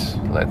speed,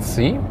 let's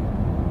see.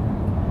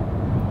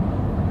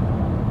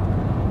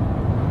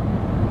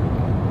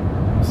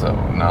 So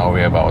now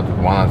we're about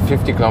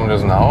 150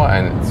 kilometers an hour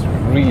and it's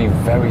really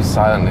very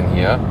silent in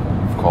here.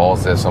 Of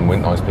course, there's some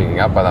wind noise picking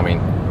up, but I mean,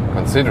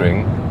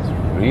 considering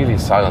it's really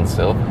silent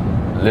still.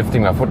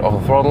 Lifting my foot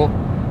off the throttle,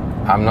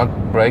 I'm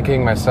not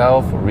braking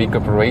myself,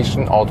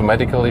 recuperation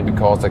automatically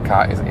because the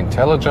car is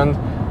intelligent,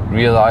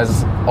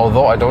 realizes,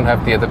 although I don't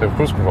have the adaptive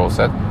cruise control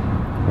set,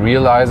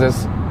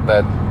 realizes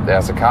that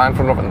there's a car in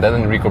front of and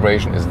then the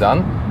recuperation is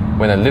done.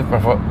 When I lift my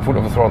foot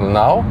off the throttle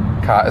now,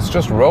 car is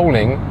just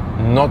rolling,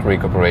 not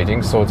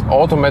recuperating, so it's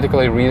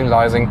automatically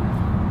realizing,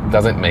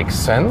 does it make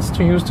sense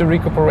to use the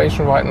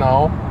recuperation right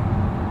now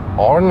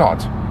or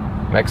not?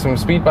 Maximum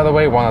speed, by the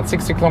way,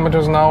 160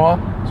 kilometers an hour,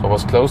 so I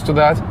was close to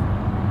that.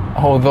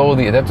 Although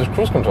the adaptive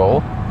cruise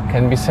control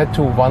can be set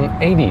to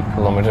 180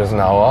 kilometers an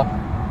hour.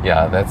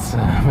 Yeah, that's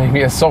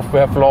maybe a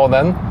software flaw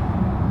then.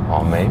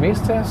 Or maybe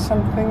there's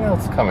something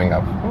else coming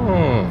up.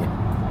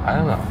 I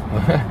don't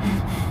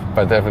know.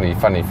 But definitely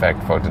funny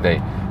fact for today.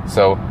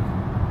 So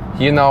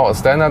here now a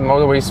standard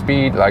motorway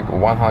speed like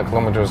 100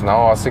 kilometers an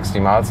hour, 60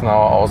 miles an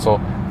hour. Also,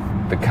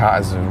 the car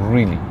is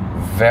really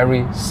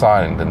very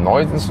silent. The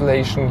noise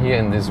insulation here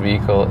in this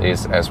vehicle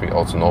is, as we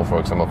also know, for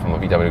example, from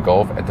the VW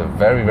Golf, at a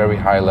very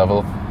high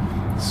level.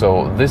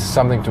 So this is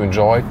something to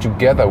enjoy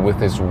together with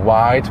this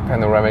wide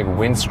panoramic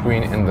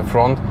windscreen in the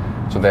front.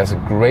 So there's a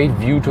great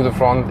view to the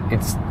front.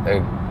 It's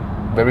a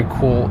very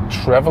cool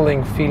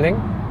traveling feeling.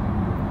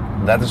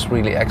 That is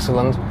really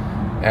excellent.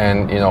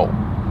 And, you know,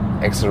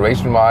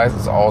 acceleration wise,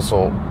 it's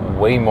also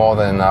way more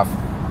than enough.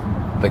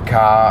 The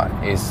car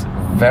is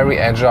very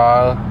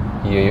agile.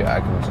 Here I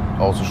can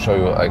also show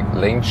you a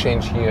lane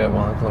change here,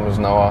 100 kilometers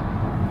an hour.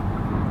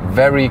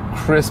 Very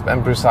crisp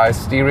and precise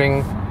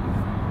steering.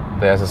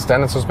 There's a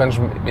standard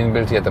suspension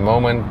inbuilt here at the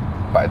moment,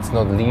 but it's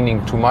not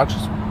leaning too much.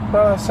 It's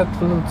rather set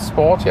a little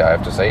sporty, I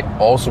have to say.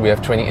 Also, we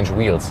have 20-inch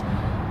wheels.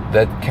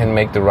 That can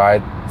make the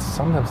ride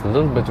sometimes a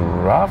little bit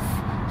rough.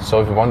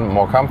 So if you want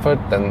more comfort,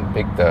 then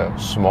pick the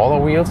smaller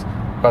wheels.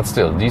 But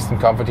still,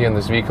 decent comfort here in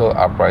this vehicle,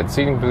 upright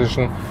seating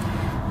position.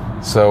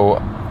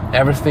 So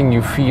everything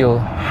you feel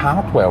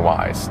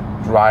hardware-wise,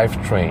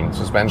 drivetrain,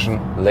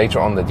 suspension, later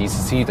on the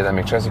DCC,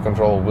 dynamic chassis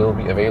control, will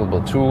be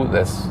available too.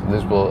 This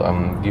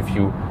will give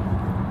you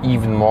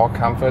even more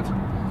comfort.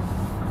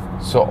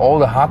 So all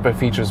the hardware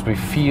features we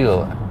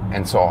feel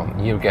and so on.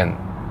 Here again,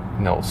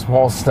 you know,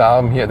 small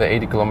slalom here at the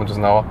 80 kilometers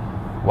an hour.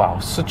 Wow,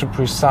 such a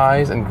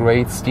precise and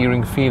great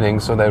steering feeling.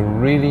 So they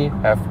really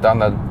have done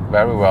that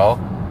very well.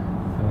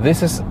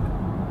 This is,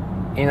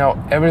 you know,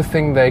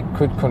 everything they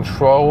could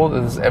control.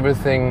 This is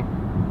everything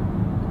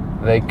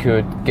they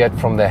could get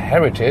from their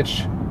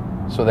heritage.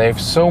 So they have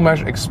so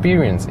much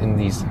experience in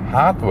these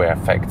hardware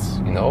facts,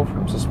 you know,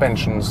 from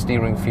suspension,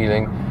 steering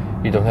feeling.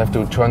 You don't have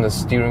to turn the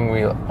steering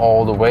wheel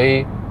all the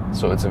way.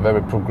 So it's a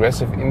very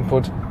progressive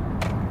input.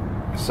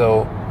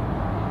 So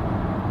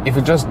if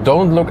you just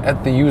don't look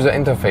at the user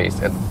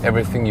interface, at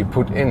everything you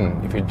put in,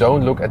 if you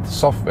don't look at the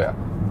software,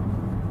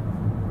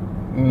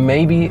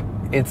 maybe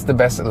it's the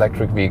best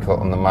electric vehicle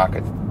on the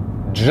market.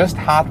 Just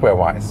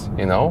hardware-wise,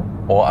 you know,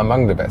 or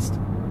among the best.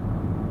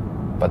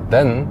 But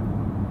then,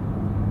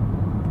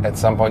 at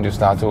some point you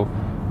start to,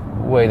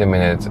 wait a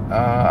minute,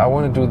 I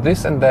want to do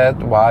this and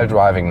that while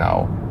driving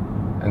now.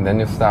 And then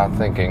you start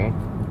thinking,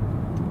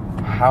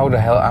 how the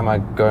hell am I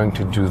going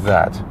to do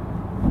that?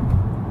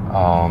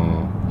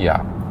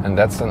 Yeah, and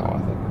that's then, I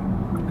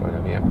think, going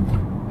over here.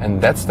 And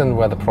that's then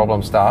where the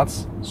problem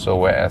starts. So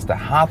whereas the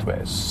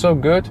hardware is so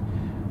good,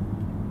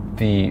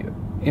 the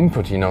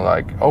input, you know,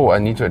 like, oh, I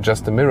need to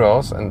adjust the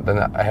mirrors, and then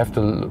I have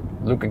to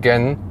look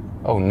again.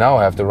 Oh, now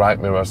I have the right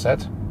mirror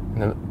set.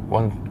 And then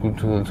one go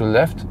to the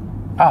left.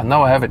 Ah,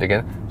 now I have it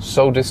again.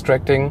 So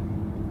distracting,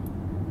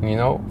 you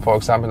know, for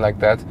example, like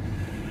that.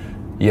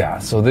 Yeah,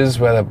 so this is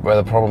where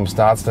the problem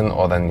starts then,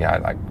 or then, yeah,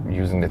 like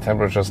using the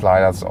temperature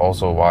sliders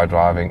also while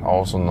driving,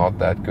 also not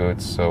that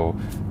good. So,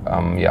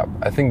 yeah,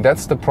 I think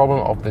that's the problem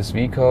of this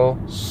vehicle.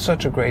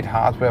 Such a great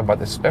hardware,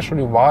 but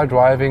especially while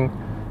driving,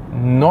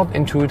 not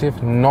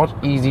intuitive, not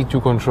easy to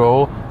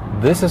control.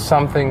 This is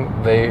something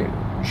they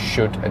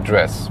should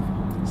address.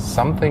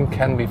 Something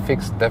can be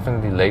fixed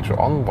definitely later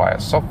on via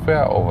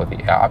software over the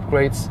air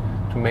upgrades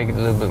to make it a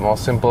little bit more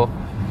simple.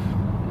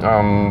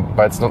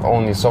 But it's not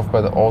only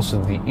software, but also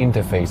the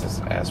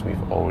interfaces, as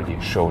we've already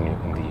shown you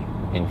in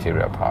the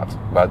interior part.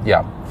 But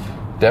yeah,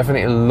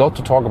 definitely a lot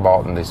to talk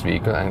about in this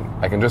vehicle, and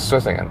I can just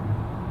stress again,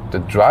 the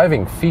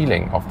driving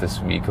feeling of this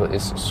vehicle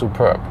is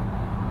superb.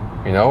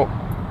 You know,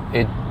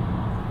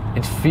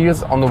 it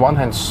feels on the one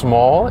hand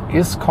small,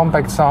 is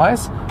compact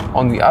size.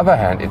 On the other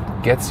hand, it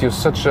gets you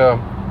such a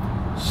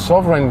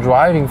sovereign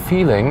driving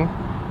feeling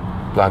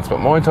blind spot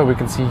monitor we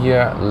can see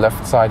here,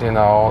 left side here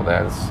now,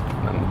 there's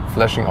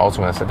flashing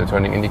also when I set the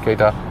turning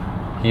indicator.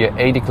 Here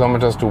 80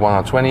 kilometers to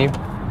 120.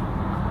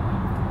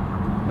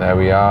 There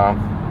we are.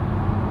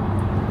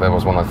 That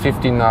was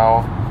 115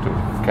 now,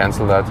 to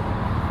cancel that.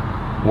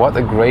 What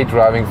a great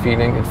driving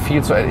feeling. It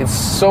feels so, it's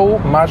so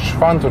much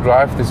fun to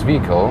drive this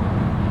vehicle.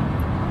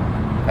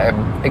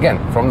 Again,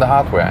 from the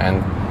hardware,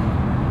 and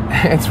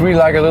it's really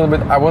like a little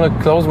bit, I want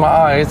to close my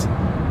eyes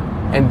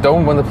and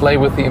don't want to play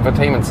with the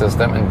infotainment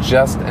system and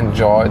just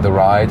enjoy the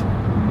ride.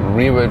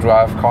 Rear-wheel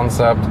drive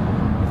concept.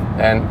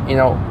 And you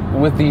know,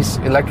 with these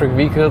electric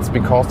vehicles,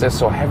 because they're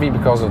so heavy,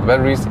 because of the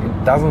batteries,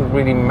 it doesn't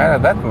really matter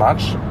that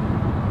much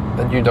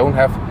that you don't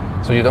have,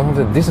 so you don't have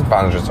the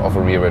disadvantages of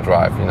a rear-wheel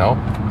drive, you know.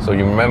 So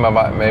you remember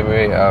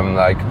maybe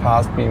like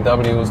past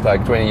BMWs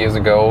like 20 years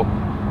ago,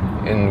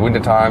 in winter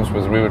times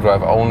with rear-wheel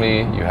drive only,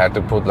 you had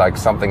to put like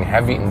something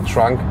heavy in the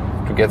trunk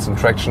to get some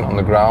traction on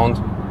the ground.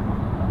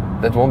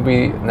 That won't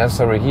be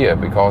necessary here,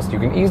 because you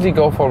can easily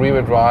go for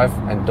rear-wheel drive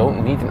and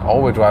don't need an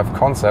all-wheel drive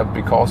concept,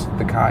 because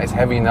the car is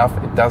heavy enough.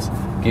 It does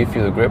give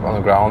you the grip on the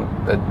ground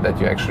that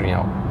you actually, you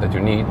know, that you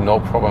need. No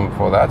problem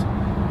for that.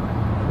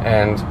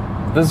 And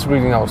this is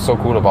really now so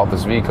cool about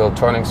this vehicle.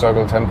 Turning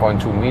circle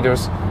 10.2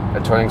 meters,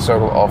 a turning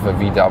circle of a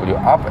VW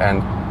up,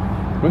 and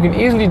we can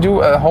easily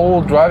do a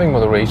whole driving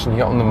moderation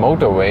here on the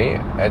motorway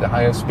at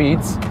higher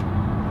speeds.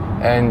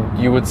 And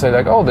you would say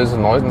like, oh, there's a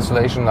noise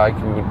insulation like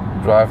you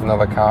would drive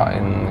another car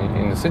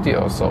in the city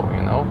or so,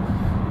 you know.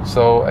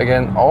 So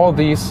again, all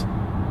these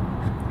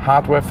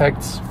hardware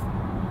effects,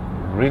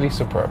 really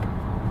superb.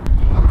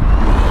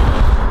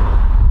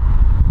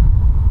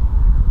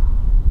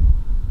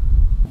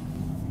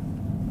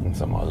 And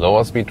some more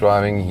lower speed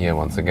driving here.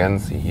 Once again,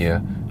 see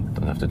here,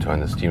 don't have to turn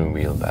the steering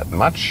wheel that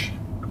much.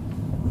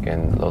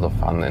 Again, a lot of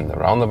fun in the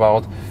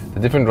roundabout. The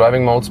different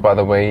driving modes, by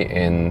the way,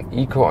 in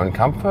Eco and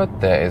Comfort,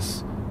 there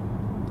is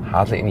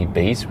hardly any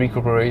base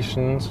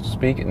recuperation, so to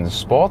speak. In the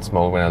sports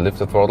mode, when I lift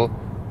the throttle,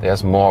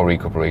 there's more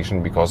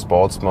recuperation, because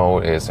sports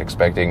mode is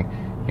expecting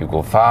you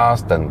go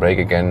fast, then brake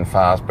again,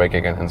 fast, brake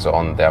again, and so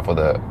on. Therefore,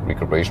 the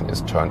recuperation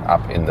is turned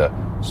up in the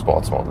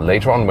sports mode.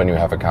 Later on, when you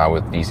have a car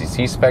with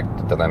DCC spec,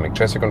 dynamic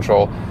chassis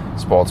control,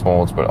 sports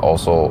modes will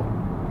also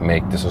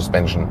make the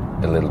suspension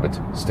a little bit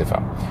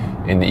stiffer.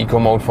 In the Eco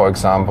mode, for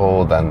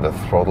example, then the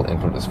throttle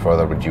input is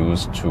further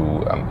reduced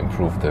to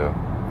improve the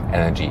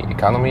energy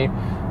economy.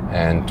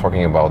 And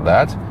talking about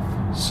that,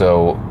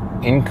 so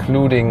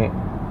including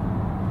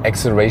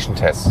acceleration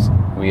tests,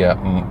 we are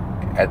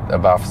at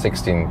above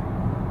 16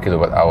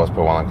 kilowatt hours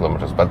per 100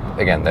 kilometers. But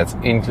again, that's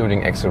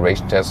including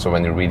acceleration tests, so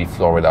when you really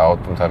floor it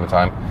out from time to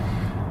time.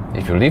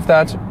 If you leave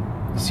that,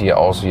 see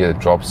also here it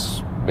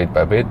drops bit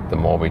by bit, the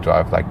more we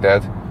drive like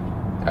that.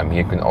 Here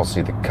you can also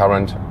see the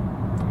current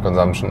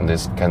consumption.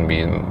 This can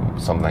be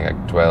something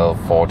like 12,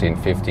 14,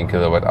 15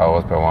 kilowatt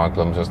hours per 100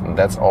 kilometers. And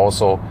that's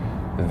also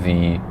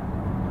the,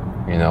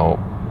 you know,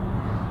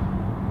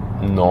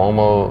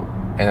 normal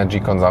energy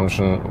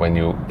consumption when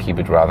you keep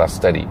it rather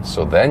steady.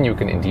 So then you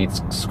can indeed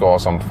score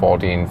some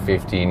 14,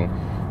 15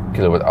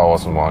 kilowatt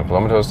hours on 100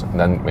 kilometers. And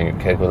then when you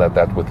calculate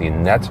that with the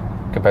net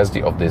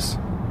capacity of this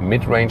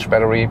mid-range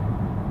battery,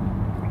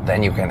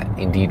 then you can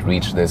indeed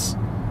reach this,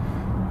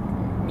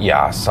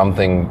 yeah,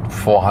 something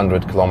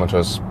 400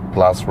 kilometers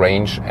plus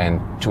range and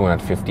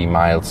 250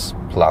 miles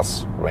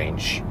plus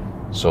range.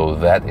 So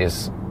that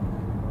is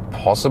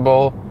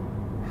possible.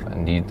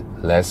 Indeed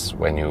less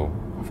when you,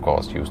 of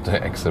course, use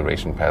the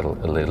acceleration pedal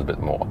a little bit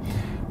more.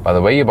 By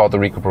the way, about the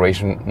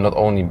recuperation, not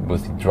only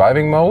with the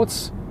driving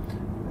modes,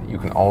 you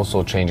can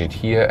also change it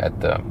here at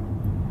the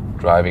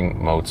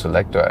driving mode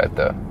selector at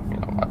the, you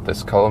know, at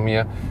this column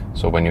here.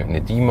 So when you're in the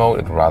D mode,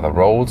 it rather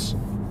rolls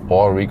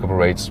or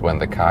recuperates when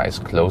the car is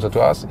closer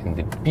to us. In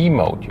the B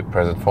mode, you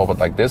press it forward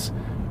like this,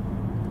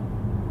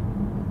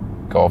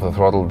 go off the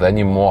throttle, then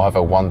you more have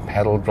a one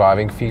pedal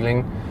driving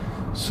feeling.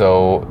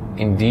 So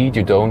indeed,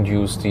 you don't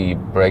use the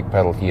brake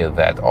pedal here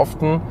that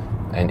often.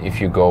 And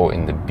if you go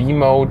in the B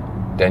mode,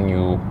 then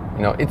you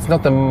know, it's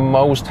not the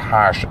most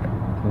harsh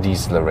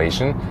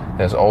deceleration.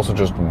 There's also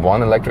just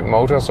one electric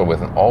motor. So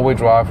with an all-wheel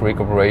drive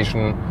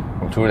recuperation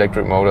from two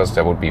electric motors,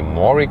 there would be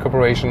more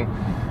recuperation,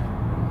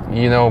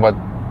 you know,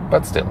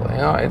 but still, you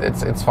know,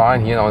 it's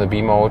fine here on the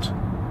B mode,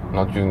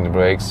 not using the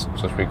brakes,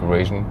 just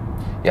recuperation.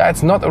 Yeah,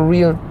 it's not a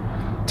real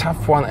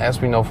tough one,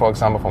 as we know, for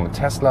example, from a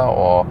Tesla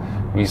or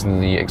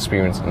recently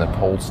experienced in the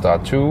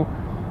Polestar 2,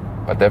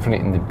 but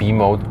definitely in the B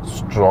mode,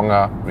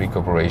 stronger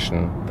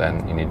recuperation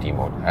than in the D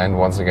mode. And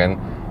once again,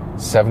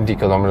 70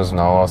 kilometers an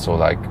hour, so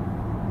like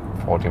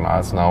 40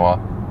 miles an hour.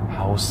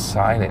 How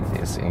silent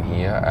it is in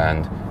here,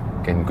 and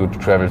again, good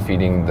travel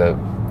feeling, the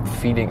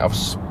feeling of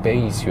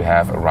space you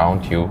have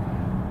around you,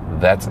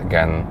 that's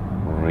again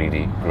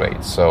really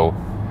great. So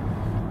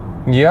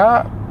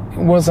yeah, it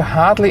was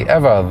hardly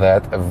ever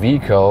that a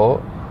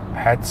vehicle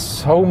had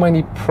so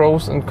many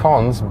pros and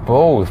cons,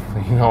 both,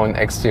 you know, in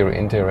exterior,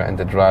 interior, and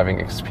the driving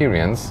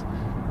experience.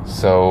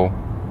 So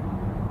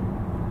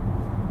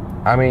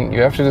I mean,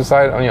 you have to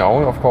decide on your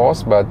own, of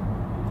course, but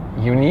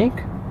unique,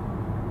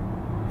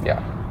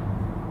 yeah,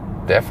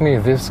 definitely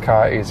this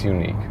car is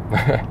unique.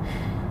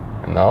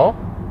 And now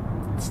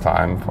it's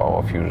time for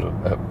our fuel.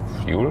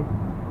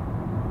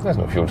 There's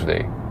no fuel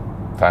today.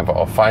 Time for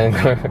our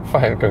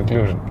final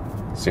conclusion.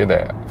 See you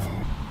there.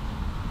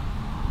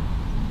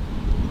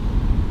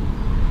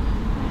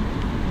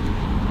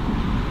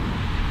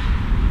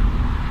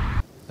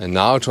 And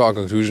now to our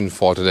conclusion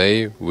for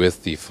today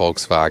with the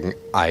Volkswagen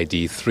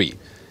ID.3.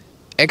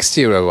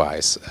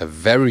 Exterior-wise, a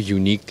very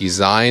unique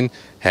design,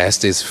 has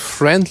this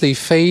friendly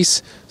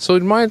face, so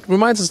it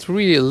reminds us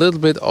really a little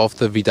bit of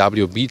the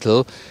VW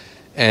Beetle.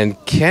 And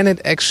can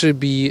it actually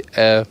be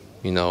a,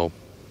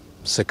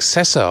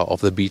 successor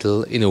of the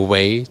Beetle in a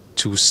way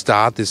to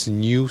start this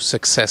new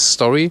success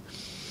story?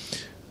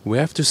 We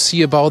have to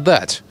see about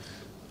that.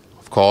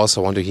 Of course,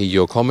 I want to hear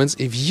your comments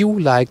if you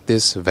like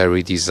this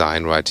very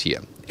design right here.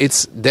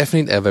 It's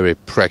definitely a very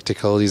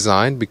practical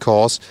design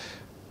because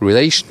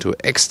relation to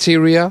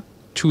exterior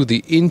to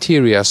the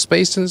interior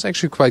space is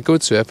actually quite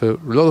good. So you have a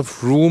lot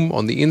of room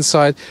on the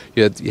inside.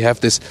 You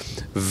have this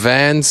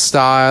van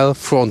style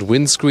front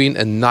windscreen,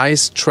 a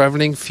nice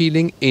traveling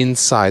feeling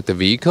inside the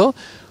vehicle.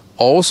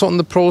 Also on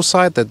the pro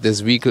side that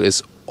this vehicle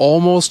is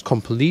almost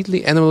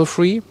completely animal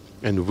free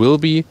and will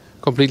be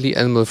completely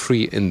animal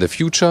free in the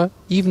future.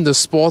 Even the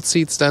sport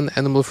seats then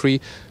animal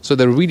free. So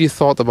they really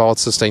thought about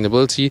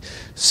sustainability.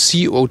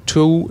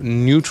 CO2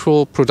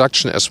 neutral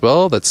production as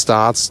well. That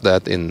starts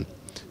that in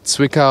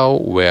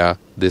Zwickau, where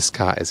this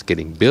car is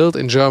getting built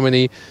in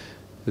Germany.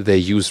 They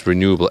use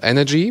renewable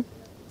energy.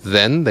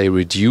 Then they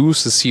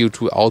reduce the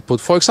CO2 output.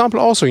 For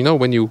example, also,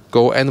 when you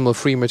go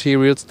animal-free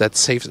materials, that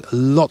saves a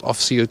lot of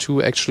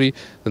CO2 actually.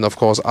 Then, of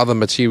course, other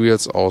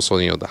materials, also,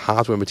 the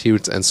hardware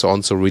materials and so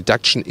on. So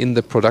reduction in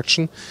the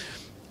production.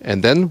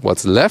 And then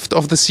what's left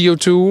of the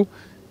CO2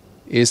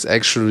 is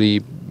actually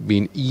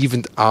being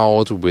evened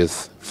out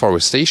with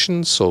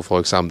forestation. So, for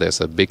example,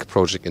 there's a big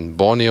project in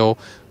Borneo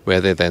where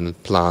they then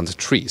plant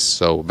trees.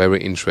 So very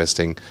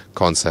interesting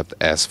concept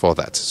as for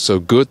that. So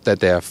good that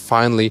they are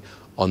finally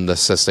on the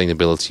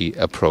sustainability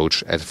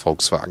approach at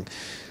Volkswagen.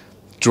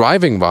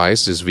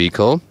 Driving-wise, this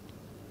vehicle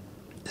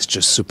is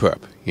just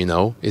superb,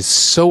 It's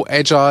so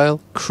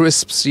agile,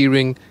 crisp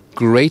steering,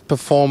 great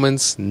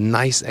performance,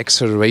 nice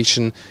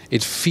acceleration.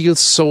 It feels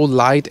so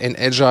light and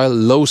agile,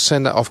 low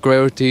center of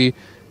gravity,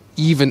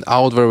 even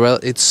out very well.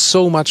 It's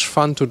so much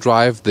fun to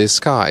drive this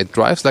car. It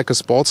drives like a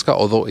sports car,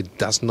 although it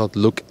does not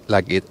look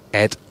like it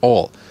at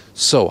all.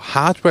 So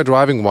hardware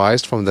driving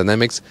wise from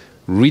dynamics,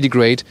 really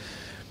great.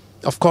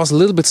 Of course, a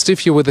little bit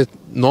stiff here with the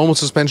normal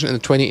suspension and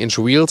the 20-inch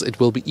wheels.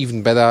 It will be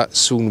even better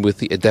soon with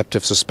the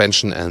adaptive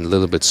suspension and a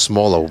little bit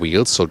smaller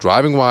wheels. So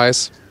driving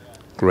wise,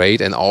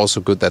 great, and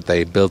also good that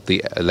they built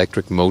the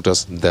electric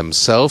motors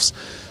themselves.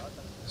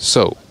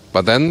 So,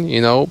 but then,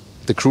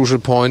 the crucial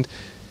point,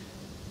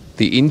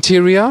 the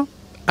interior,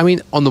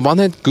 on the one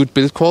hand, good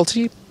build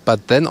quality,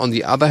 but then on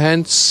the other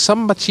hand,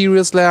 some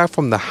materials there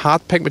from the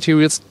hard pack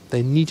materials,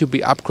 they need to be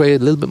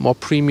upgraded. A little bit more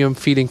premium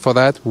feeling for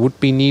that would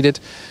be needed.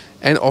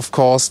 And of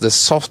course, the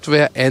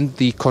software and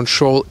the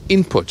control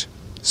input.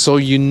 So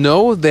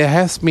there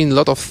has been a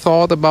lot of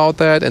thought about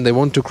that and they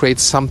want to create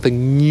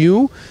something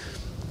new,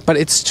 but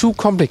it's too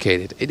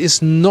complicated. It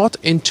is not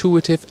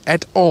intuitive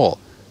at all.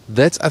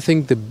 That's, I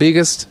think, the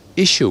biggest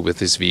issue with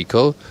this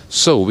vehicle.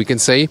 So we can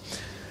say,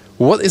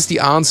 what is the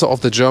answer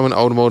of the German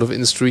automotive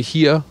industry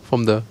here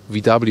from the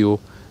VW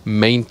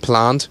main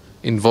plant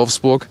in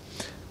Wolfsburg?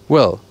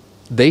 Well,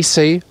 they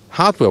say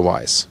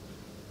hardware-wise,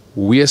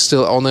 we are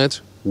still on it.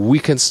 We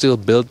can still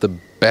build the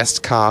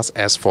best cars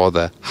as for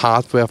the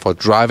hardware, for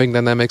driving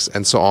dynamics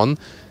and so on.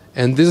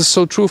 And this is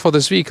so true for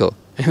this vehicle.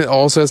 It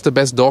also has the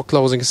best door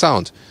closing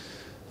sound.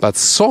 But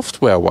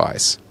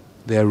software-wise,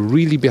 they're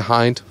really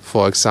behind,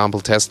 for example,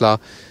 Tesla.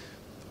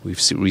 We've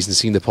recently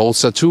seen the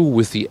Polestar 2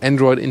 with the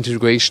Android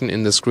integration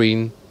in the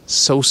screen.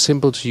 So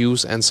simple to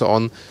use and so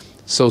on.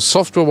 So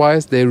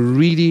software-wise, they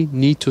really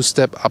need to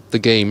step up the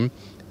game.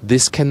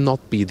 This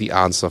cannot be the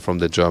answer from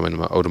the German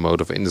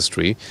automotive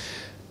industry.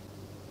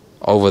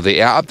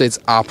 Over-the-air updates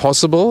are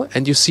possible,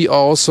 and you see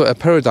also a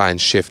paradigm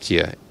shift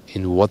here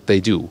in what they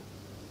do.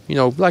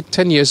 Like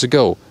 10 years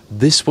ago,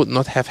 this would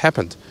not have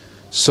happened.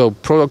 So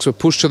products were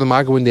pushed to the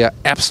market when they are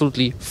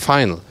absolutely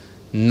final.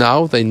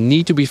 Now they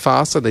need to be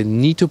faster, they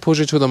need to push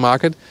it to the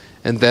market,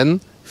 and then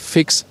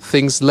fix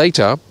things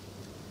later.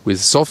 With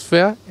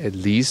software, at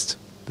least,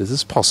 this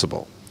is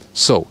possible.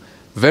 So,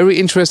 very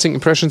interesting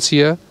impressions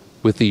here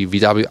with the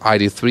VW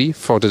ID.3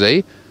 for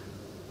today.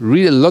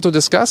 Really a lot to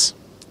discuss.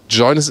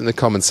 Join us in the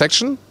comment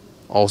section.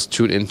 Also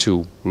tune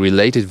into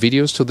related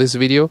videos to this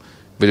video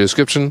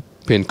description,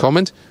 pinned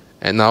comment.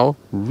 And now,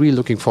 really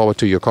looking forward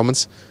to your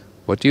comments.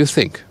 What do you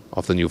think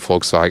of the new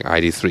Volkswagen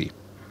ID.3?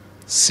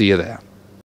 See you there.